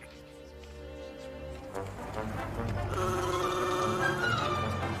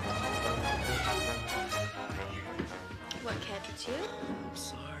 What, can't it's you? I'm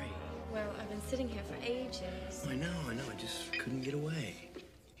sorry. Well, I've been sitting here for ages. I know. I just couldn't get away.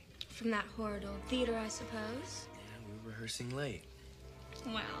 From that horrid old theater, I suppose. Yeah, we were rehearsing late.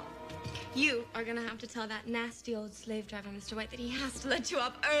 Well, you are gonna have to tell that nasty old slave driver, Mr. White, that he has to let you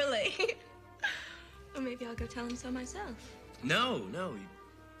up early. Or maybe I'll go tell him so myself. No, you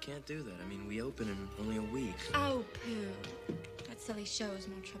can't do that. I mean, we open in only a week. Oh, pooh. That silly show is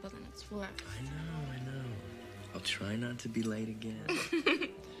more trouble than it's worth. I know. I'll try not to be late again.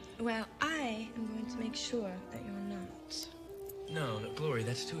 Well, I am going to make sure that you're not. No, Glory,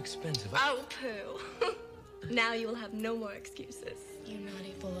 that's too expensive. Oh, pooh. Now you will have no more excuses. You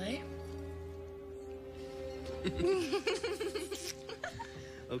naughty boy.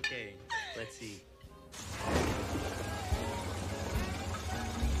 Okay, let's eat.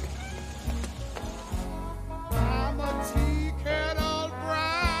 I'm a tea kettle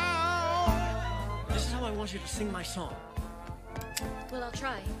brown. This is how I want you to sing my song. Well, I'll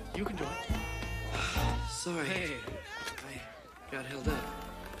try. You can join. Sorry. Hey, I got held up.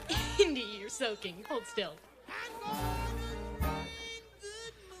 Indy, you're soaking. Hold still.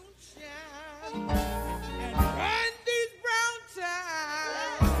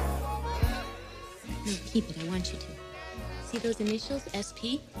 No, keep it. I want you to. See those initials,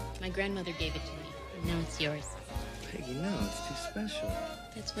 SP? My grandmother gave it to me, and now it's yours. Peggy, no, it's too special.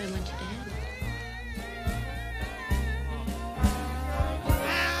 That's why I want you to have it.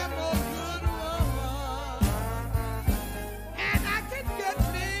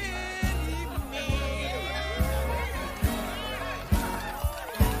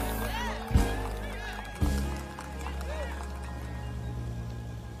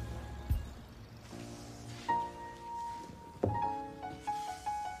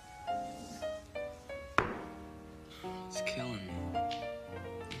 It's killing me.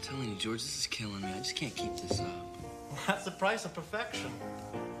 I'm telling you, George, this is killing me. I just can't keep this up. That's the price of perfection.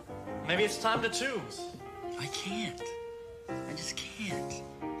 Maybe it's time to choose. I can't. I just can't.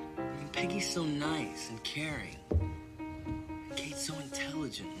 I mean, Peggy's so nice and caring. Kate's He's so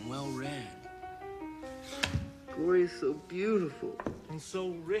intelligent and well-read. Glory's so beautiful. And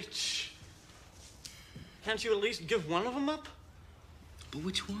so rich. Can't you at least give one of them up? But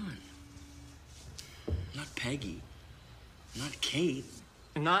which one? Not Peggy. Not Kate.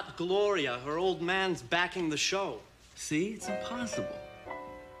 Not Gloria. Her old man's backing the show. See? It's impossible.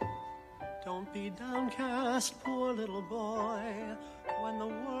 Don't be downcast, poor little boy, when the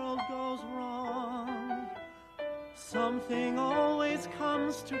world goes wrong. Something always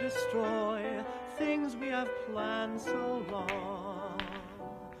comes to destroy things we have planned so long.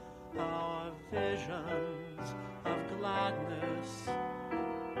 Our visions of gladness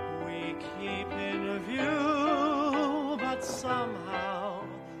we keep in view, but somehow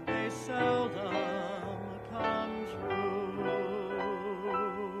they seldom come true.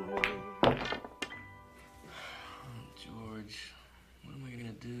 George, what am I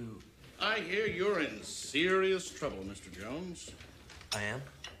gonna do? I hear you're in serious trouble, Mr. Jones. I am?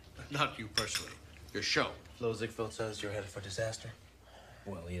 Not you personally. Your show. Flo Ziegfeld says you're headed for disaster.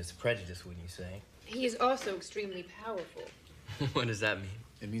 Well, he is prejudiced, wouldn't you say? He is also extremely powerful. What does that mean?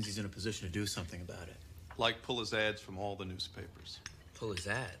 It means he's in a position to do something about it. Like pull his ads from all the newspapers. Pull his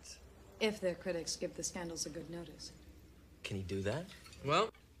ads? If their critics give the scandals a good notice. Can he do that? Well,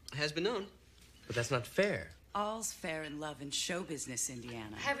 it has been known. But that's not fair. All's fair in love and show business,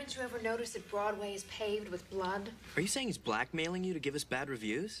 Indiana. Haven't you ever noticed that Broadway is paved with blood? Are you saying he's blackmailing you to give us bad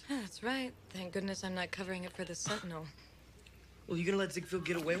reviews? That's right. Thank goodness I'm not covering it for the Sentinel. Well, you gonna let Ziegfeld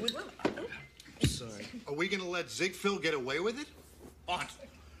get away with it? Sorry. Are we gonna let Ziegfeld get away with it? What?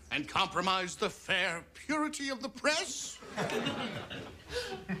 And compromise the fair purity of the press?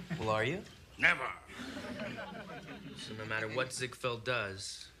 Well, are you? Never. So no matter what Ziegfeld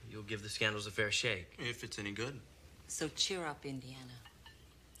does, you'll give the scandals a fair shake. If it's any good. So cheer up, Indiana.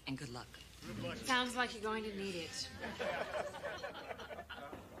 And good luck. Sounds like you're going to need it.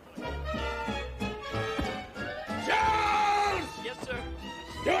 Jones! Yes, sir.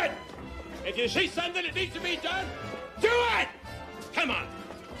 Do it! If you see something that needs to be done, do it! Come on.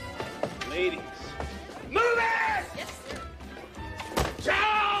 Ladies, move it! Yes, sir.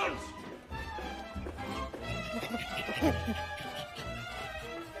 Jones!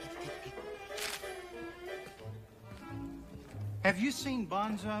 Have you seen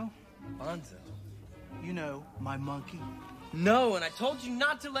Bonzo? Bonzo? You know, my monkey. No, and I told you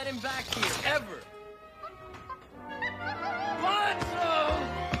not to let him back here, ever. Bonzo!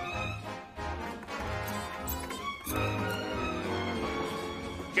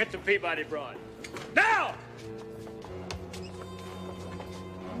 Get to Peabody Broad. Now!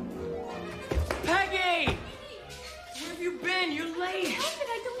 Peggy! Where have you been? You're late. Stop it,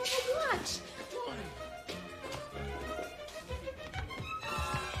 I don't have a watch.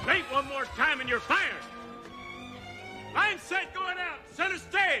 Late one more time and you're fired. Line set going out. Center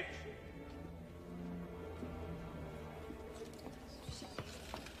stage.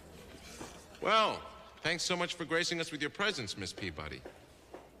 Well, thanks so much for gracing us with your presence, Miss Peabody.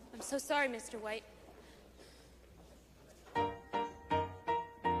 I'm so sorry, Mr. White.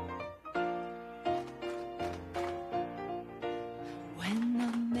 When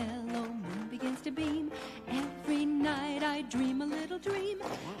the mellow moon begins to beam, every night I dream a little dream.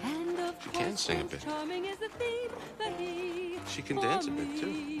 And of She can course, sing a Prince bit. Charming is the theme, but he She can for dance a bit, too.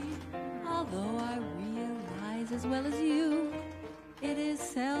 me. Although I realize as well as you, it is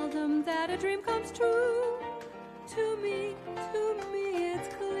seldom that a dream comes true. To me,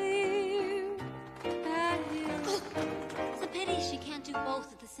 it's clear that It's a pity she can't do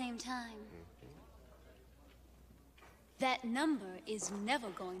both at the same time. That number is never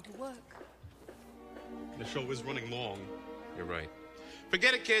going to work. The show is running long. You're right.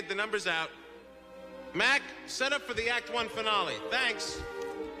 Forget it, kid. The number's out. Mac, set up for the Act 1 finale. Thanks.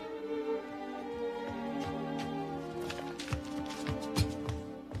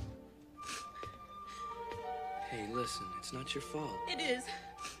 Hey, listen, it's not your fault. It is.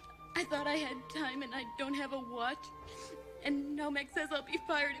 I thought I had time and I don't have a watch. And now Mac says I'll be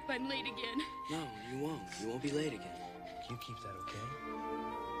fired if I'm late again. No, you won't. You won't be late again. You keep that, okay?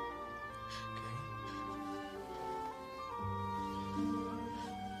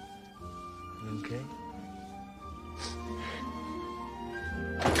 Okay? Okay?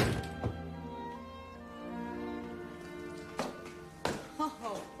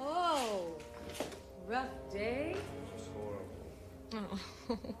 Oh, rough day? It's horrible.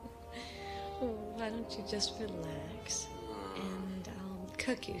 Oh. Why don't you just relax? And I'll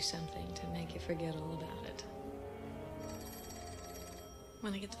cook you something to make you forget all about it.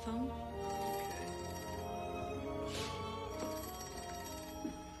 Want to get the phone?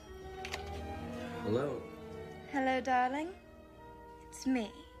 Hello. Hello, darling. It's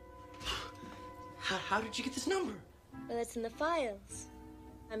me. How did you get this number? Well, it's in the files.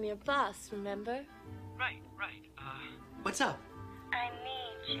 I'm your boss, remember? Right. What's up? I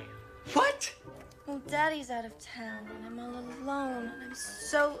need you. What? Well, Daddy's out of town, and I'm all alone, and I'm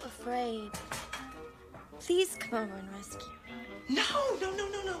so afraid. Please come over and rescue me. No.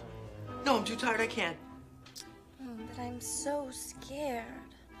 No, I'm too tired. I can't. Oh, but I'm so scared.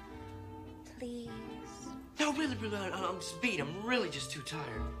 Please. No, really, I'm just beat. I'm really just too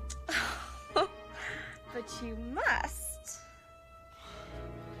tired. But you must.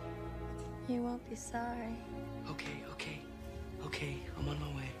 You won't be sorry. Okay. I'm on my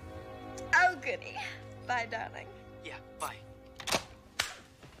way. Oh, goody. Bye, darling. Yeah, bye.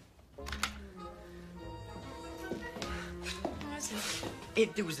 What was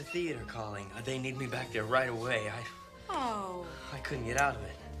it? It was the theater calling. They need me back there right away. Oh. I couldn't get out of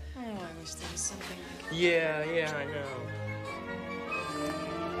it. Oh, I wish there was something I could... Yeah, I know.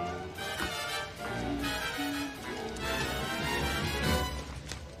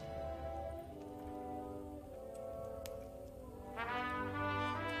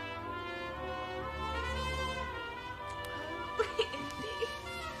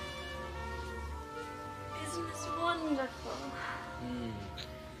 Isn't this wonderful?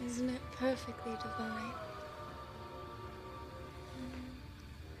 Isn't it perfectly divine?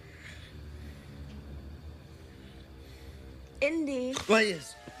 Indy. What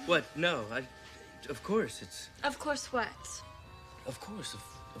is? What? No, of course, it's... Of course what? Of course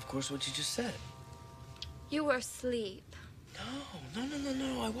what you just said. You were asleep.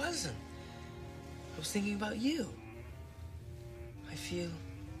 No, I wasn't. I was thinking about you. I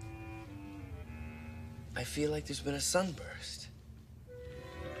feel like there's been a sunburst.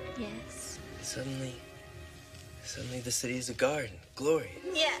 Yes. Suddenly the city is a garden. Glorious.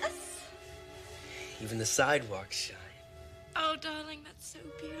 Yes. Even the sidewalks shine. Oh, darling, that's so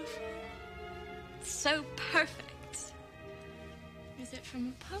beautiful. So perfect. Is it from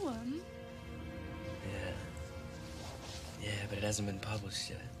a poem? Yeah, but it hasn't been published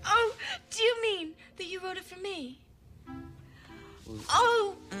yet. Oh, do you mean that you wrote it for me?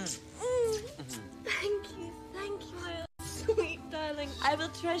 Oh! Thank you, my sweet darling. I will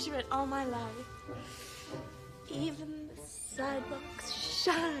treasure it all my life. Even the sidewalks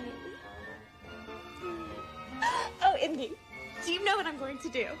shine. Oh, Indy, do you know what I'm going to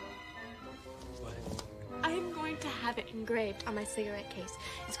do? What? I'm going to have it engraved on my cigarette case.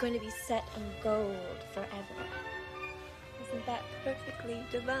 It's going to be set in gold forever. Isn't that perfectly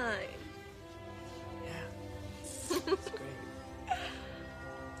divine? Yeah. It's great.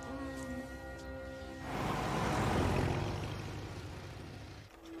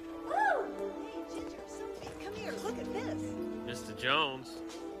 Oh! Hey, Ginger, Sophie, come here. Look at this. Mr. Jones.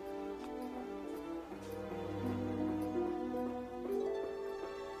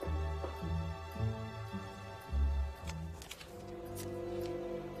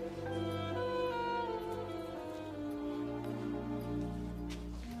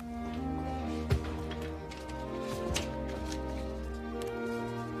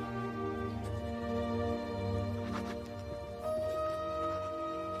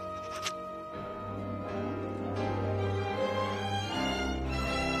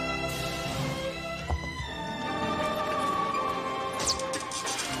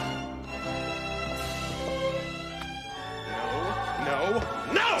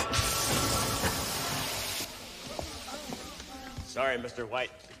 Sorry, Mr.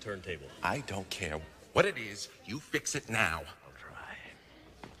 White, the turntable. I don't care what it is. You fix it now. I'll try.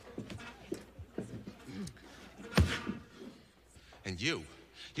 And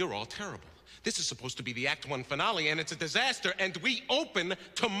you're all terrible. This is supposed to be the Act 1 finale, and it's a disaster, and we open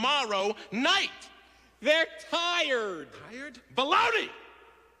tomorrow night. They're tired. Tired? Baloney!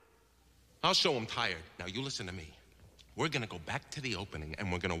 I'll show them tired. Now, you listen to me. We're gonna go back to the opening,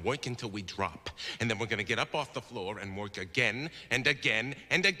 and we're gonna work until we drop. And then we're gonna get up off the floor and work again and again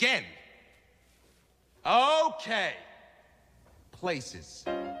and again. Okay. Places.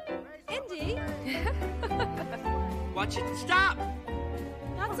 Indy? Watch it. Stop!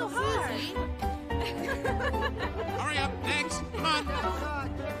 Not so hard. Hurry up, next. Come on.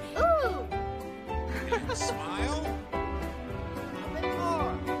 Ooh! Smile. A bit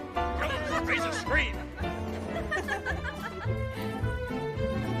more. Don't raise a scream.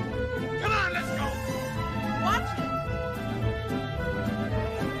 Come on, let's go. Watch it.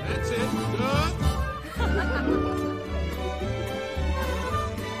 That's it. Good.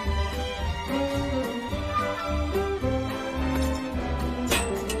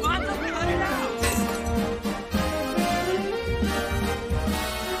 Come on, don't cut it out.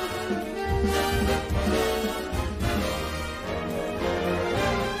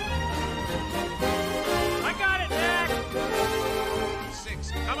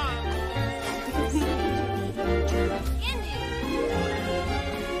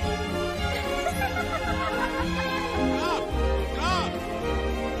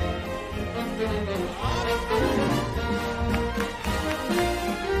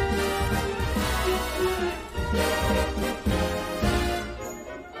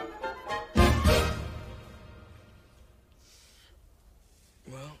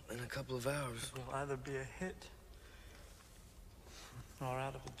 couple of hours. We'll either be a hit or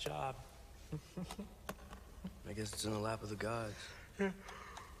out of a job. I guess it's in the lap of the gods. Yeah.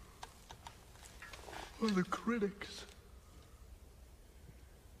 Or the critics.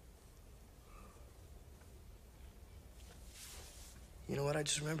 You know what? I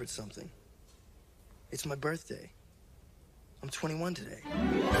just remembered something. It's my birthday. I'm 21 today.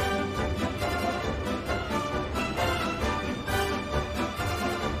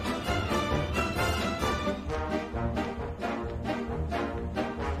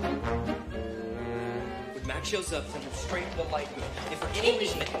 When Mac shows up, send him straight to the light room. If for any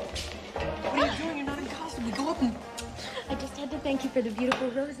reason... What are you doing? You're not in costume. We go up and... I just had to thank you for the beautiful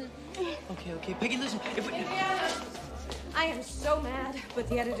roses. Okay. Peggy, listen. I am so mad, but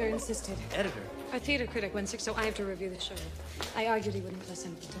the editor insisted. Editor? Our theater critic, Wincer, so I have to review the show. I argued he wouldn't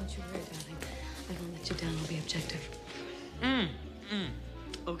listen, but don't you worry, darling. I won't let you down. I'll be objective.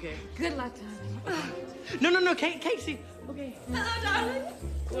 Okay. Good luck, darling. No, Casey. Okay. Hello, darling.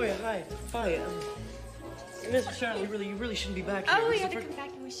 Gloria, hi. Mr. Charlie, you really shouldn't be back here. Oh, we had to come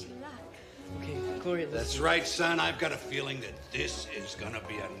back and wish you luck. Okay, Gloria, listen. That's right, son. I've got a feeling that this is gonna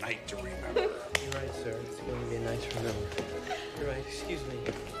be a night to remember. You're right, sir. It's going to be a night to remember. You're right. Excuse me.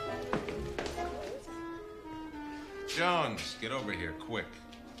 Jones, get over here, quick.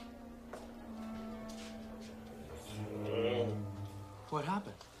 What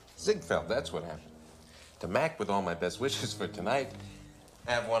happened? Ziegfeld, that's what happened. To Mac, with all my best wishes for tonight,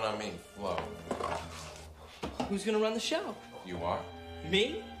 have one on me, Flo. Who's going to run the show? You are?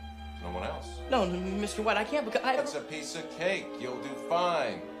 Me? No one else. No, Mr. White, I can't because I... It's a piece of cake. You'll do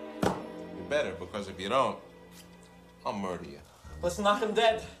fine. You better, because if you don't, I'll murder you. Let's knock him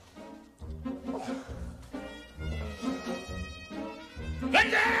dead. You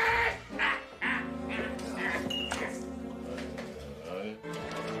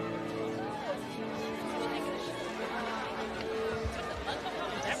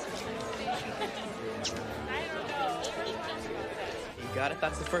got it?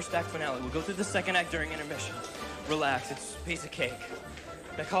 That's the first act finale. We'll go through the second act during intermission. Relax, it's a piece of cake.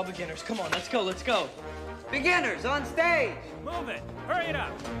 Now call beginners. Come on, let's go. Beginners, on stage! Move it. Hurry it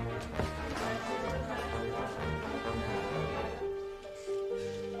up.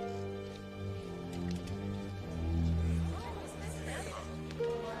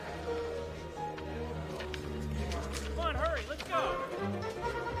 Come on, hurry. Let's go.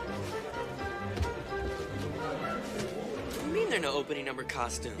 What do you mean they're no opening number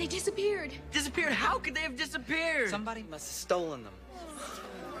costume? They disappeared. Disappeared? How could they have disappeared? Somebody must have stolen them.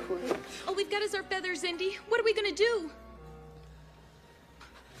 All we've got is our feathers, Indy. What are we gonna do?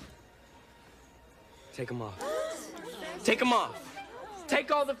 Take them off. Take them off.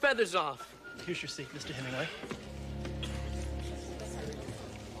 Take all the feathers off. Here's your seat, Mr. Hemingway.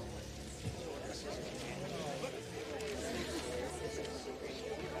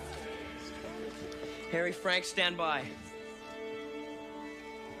 Harry, Frank, stand by.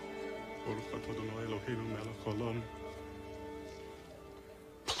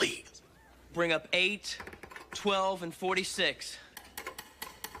 Please. Bring up 8, 12, and 46.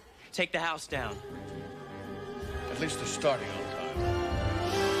 Take the house down. At least they're starting on time.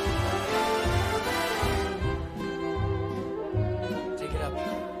 Take it up.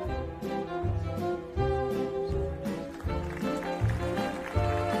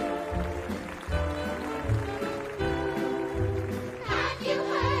 Have you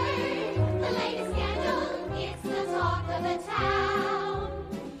heard the latest scandal? It's the talk of the town.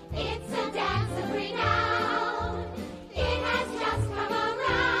 It's a dance of renown. It has just come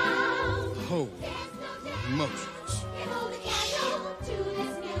around. Holy motions. Give hold a candle to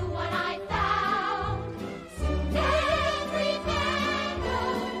this new one I found. Soon every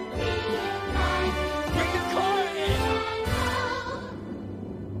candle realizes. Bring the car in!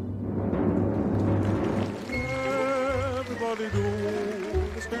 Everybody do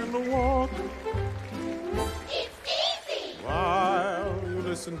the scandal walk It's easy. while you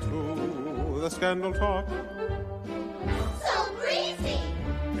listen to the scandal talk. So breezy.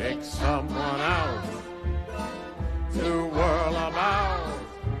 Pick someone out to whirl about.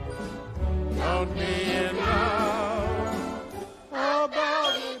 Don't be in love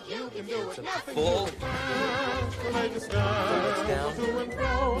about it. You can do it. Nothing Full. the latest scandal to and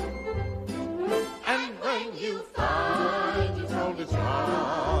fro. And when you find you told each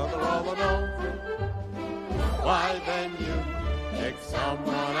other all the know, why then you pick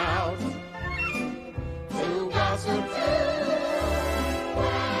someone out to gossip to.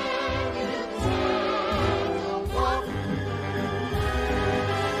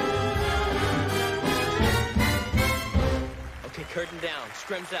 Okay, Curtain down.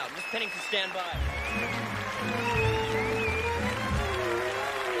 Scrim's out. Miss Pennington, stand by.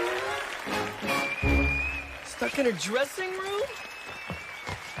 Stuck in her dressing room?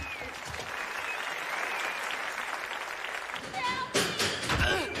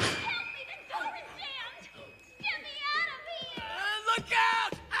 Look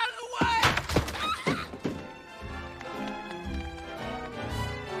out! Out of the way!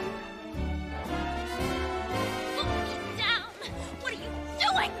 Put me down! What are you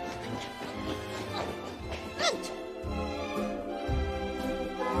doing?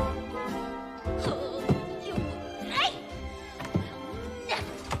 Oh, you... Hey!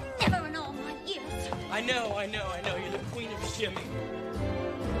 Never in all my years. I know. You're the queen of shimmy.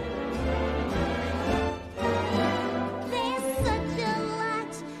 There's such a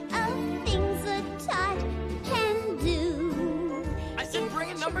lot of things a tot can do. I said bring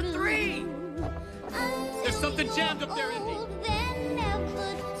in number 3. There's something jammed up there, Indy. Then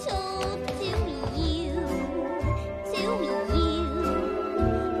never told to you.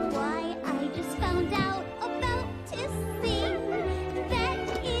 Why, I just found out about this thing, that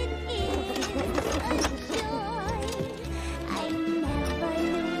it is a joy. I never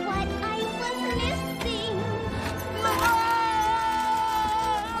knew what I was missing.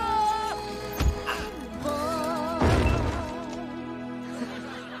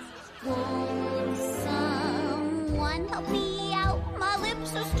 Won't someone help me out? My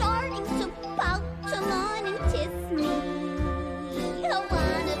lips are starting to pout. Come on and kiss me. I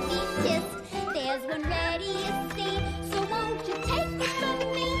wanna be kissed. There's one ready, you see. So won't you take it from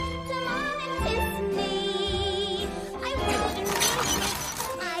me? Come on and kiss me. I wouldn't miss it.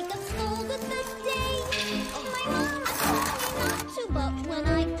 I got scolded the day my mama told me not to. But when I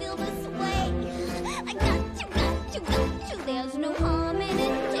feel this way, I got to. There's no harm in a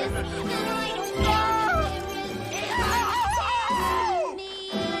kiss, and I don't care if there is. Kiss me,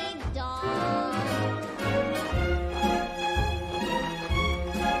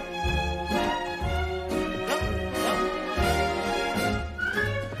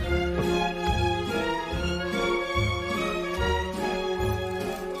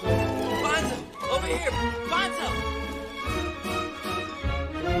 Bonzo! Over here! Bonzo!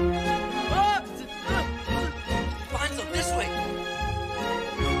 Bonzo, this way!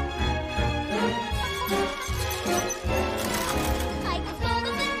 I can fall in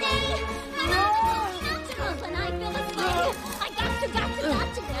the day. My mama told me not to run when I feel this way. I got to.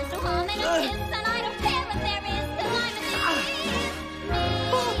 There's no harm in a kiss, and I don't care if there is, 'cause I'm in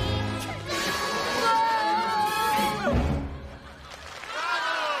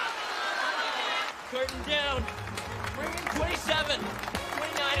Curtain down. Bring in 27,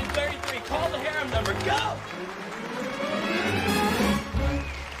 29, and 33. Call the harem number. Go!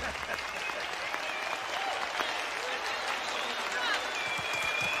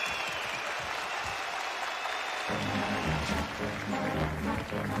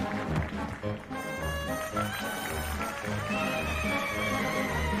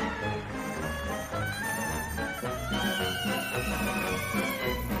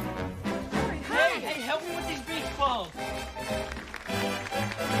 Hey, help me with these beach balls.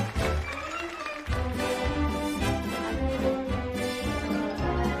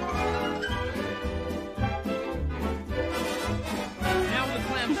 Now with the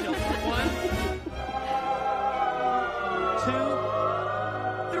clamshell. 1,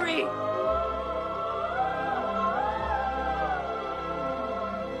 2, 3.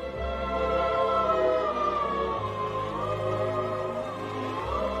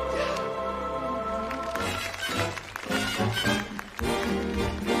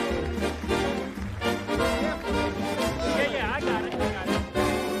 Yeah, I got it.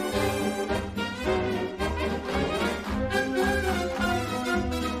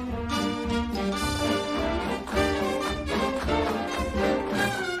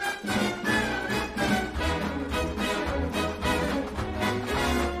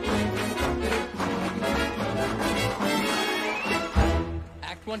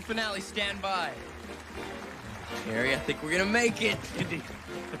 Act 1 finale, stand by. Harry, I think we're gonna make it. Indy,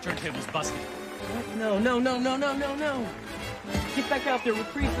 the turntable's busted. What? No. Get back out there,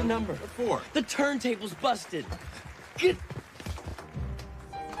 reprise the number. What for? The turntable's busted. Get...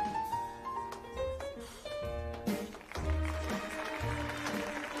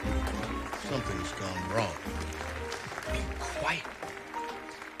 Something's gone wrong. Be quiet.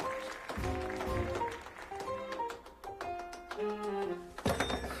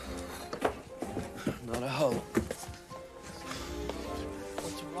 Not a hope.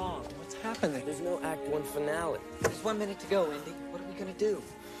 What's wrong? What's happening? There's no Act 1 finale. There's 1 minute to go, Indy. What are we gonna do?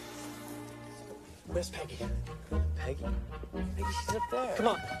 Where's Peggy? Peggy? Peggy, she's up there. Come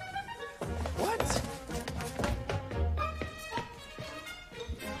on. What?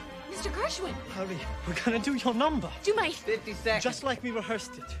 Mr. Gershwin! Hurry, we're gonna do your number. Do my... 50 seconds. Just like we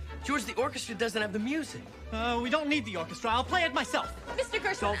rehearsed it. George, the orchestra doesn't have the music. We don't need the orchestra. I'll play it myself. Mr.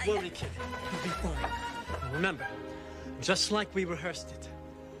 Gershwin... Don't worry, kid. You'll be fine. Now, remember, just like we rehearsed it.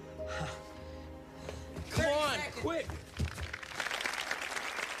 Come on, quick!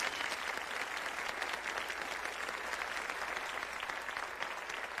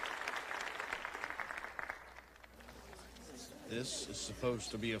 This is supposed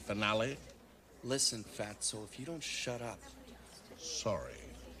to be a finale? Listen, Fatso, if you don't shut up. Sorry.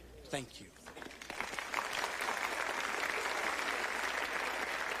 Thank you.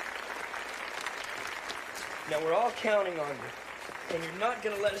 Now, we're all counting on you, and you're not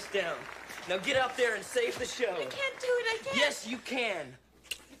gonna let us down. Now get out there and save the show. I can't do it, I can't. Yes, you can.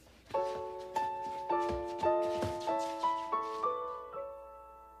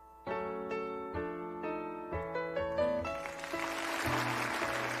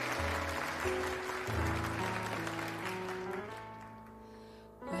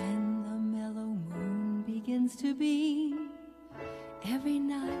 When the mellow moon begins to beam, every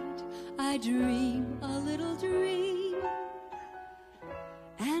night I dream a little dream.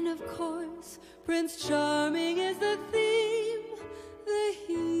 And of course, Prince Charming is the theme, the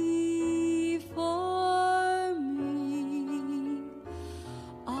he for me.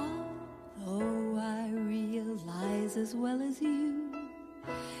 Although I realize as well as you,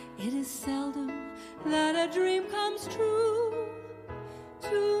 it is seldom that a dream comes true.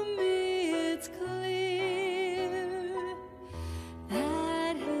 To me it's clear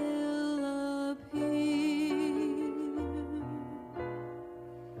that he'll appear.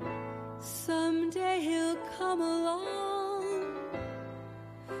 Someday he'll come along,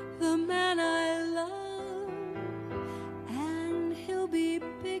 the man I love, and he'll be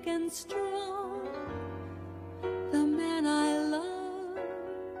big and strong, the man I love.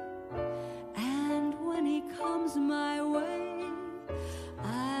 And when he comes my way,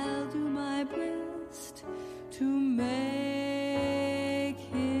 I'll do my best to make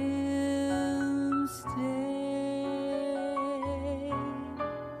him stay.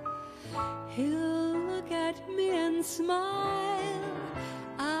 He'll look at me and smile,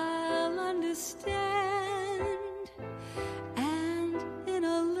 I'll understand, and in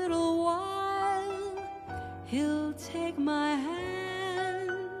a little while he'll take my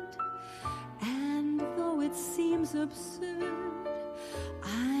hand. And though it seems absurd,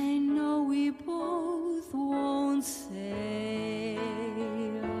 I know we both won't say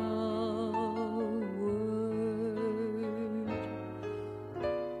a word.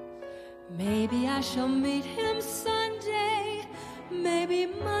 Maybe I shall meet him Sunday, maybe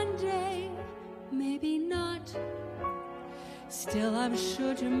Monday, maybe not. Still, I'm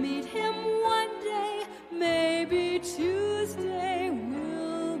sure to meet him one day. Maybe Tuesday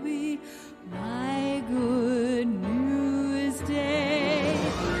will be my good news day.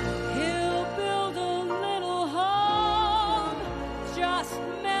 He'll build a little home just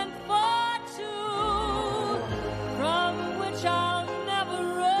meant for two, from which I'll never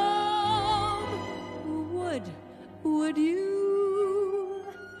roam. Would you?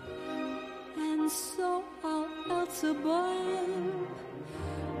 And so I'll else above,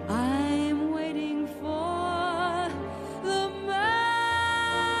 I'm waiting for the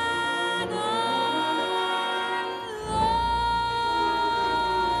man I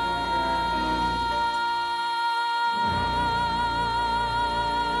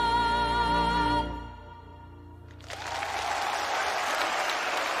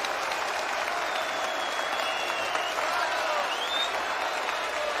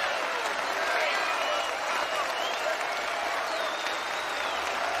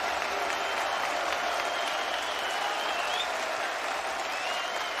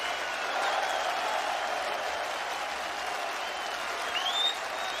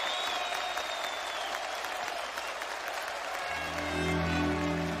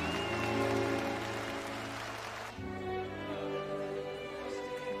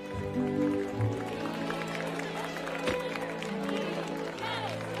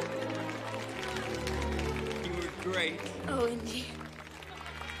Great. Oh, Indy.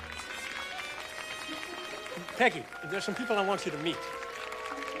 Peggy, there's some people I want you to meet.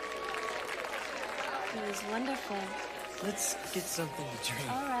 It was wonderful. Let's get something to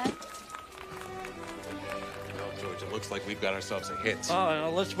drink. All right. Well, George, it looks like we've got ourselves a hit.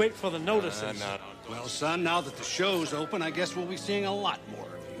 Oh, let's wait for the notices. Well, son, now that the show's open, I guess we'll be seeing a lot more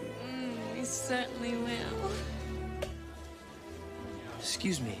of you. We certainly will.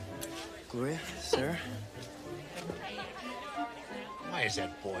 Excuse me. Gloria, Sarah. Why is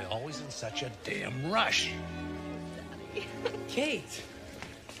that boy always in such a damn rush? Kate.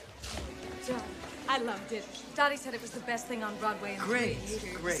 John, I loved it. Dottie said it was the best thing on Broadway in 3 years.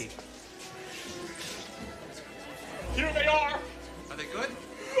 Great. Here they are. Are they good?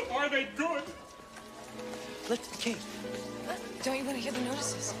 Are they good? Kate. Don't you want to hear the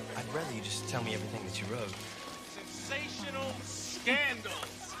notices? I'd rather you just tell me everything that you wrote. Sensational scandals.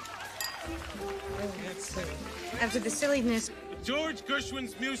 Oh, that's silly. After the silliness... George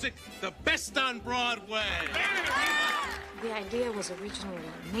Gershwin's music, the best on Broadway. The idea was original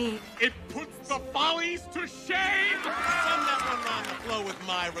and me. It puts the follies to shame. Send that one on the floor with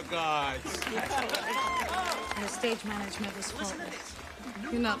my regards. The stage management was faultless.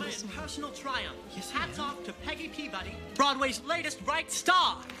 You're not listening. Personal triumph. Hats off to Peggy Peabody, Broadway's latest bright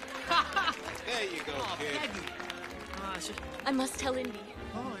star. There you go, kid. Peggy. I must tell Indy.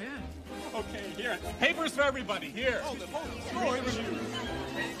 Oh, yeah. Okay, here. Papers for everybody. Here. George.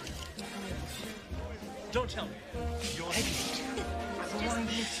 Don't tell me. You're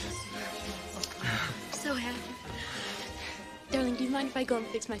So happy. Darling, do you mind if I go and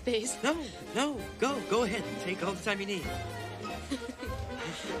fix my face? No. Go ahead. Take all the time you need.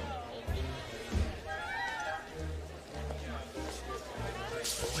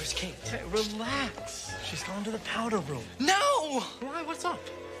 Where's Kate? Hey, relax. She's gone to the powder room. No! Why? What's up?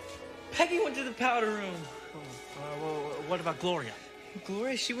 Peggy went to the powder room. Well, what about Gloria?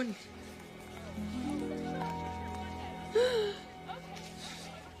 Gloria, she wouldn't...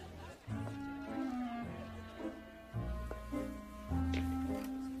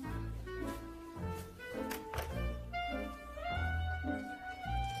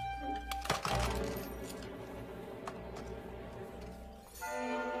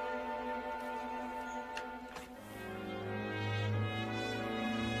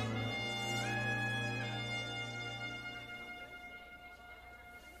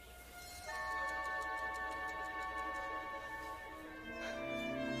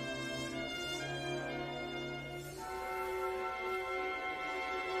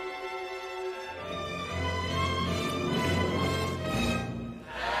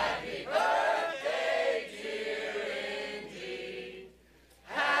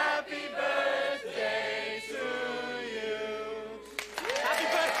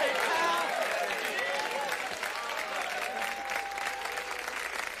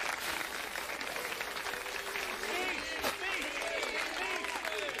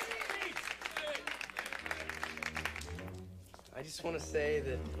 I just want to say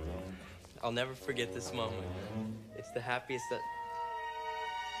that I'll never forget this moment. It's the happiest that...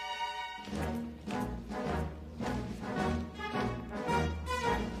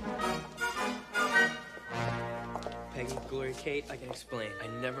 Peggy, Gloria, Kate, I can explain. I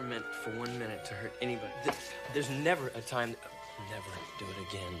never meant for 1 minute to hurt anybody. There's never a time... Never do it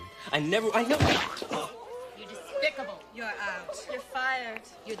again. I know... You're despicable. You're out. You're fired.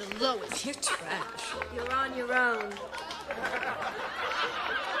 You're the lowest. You're trash. You're on your own.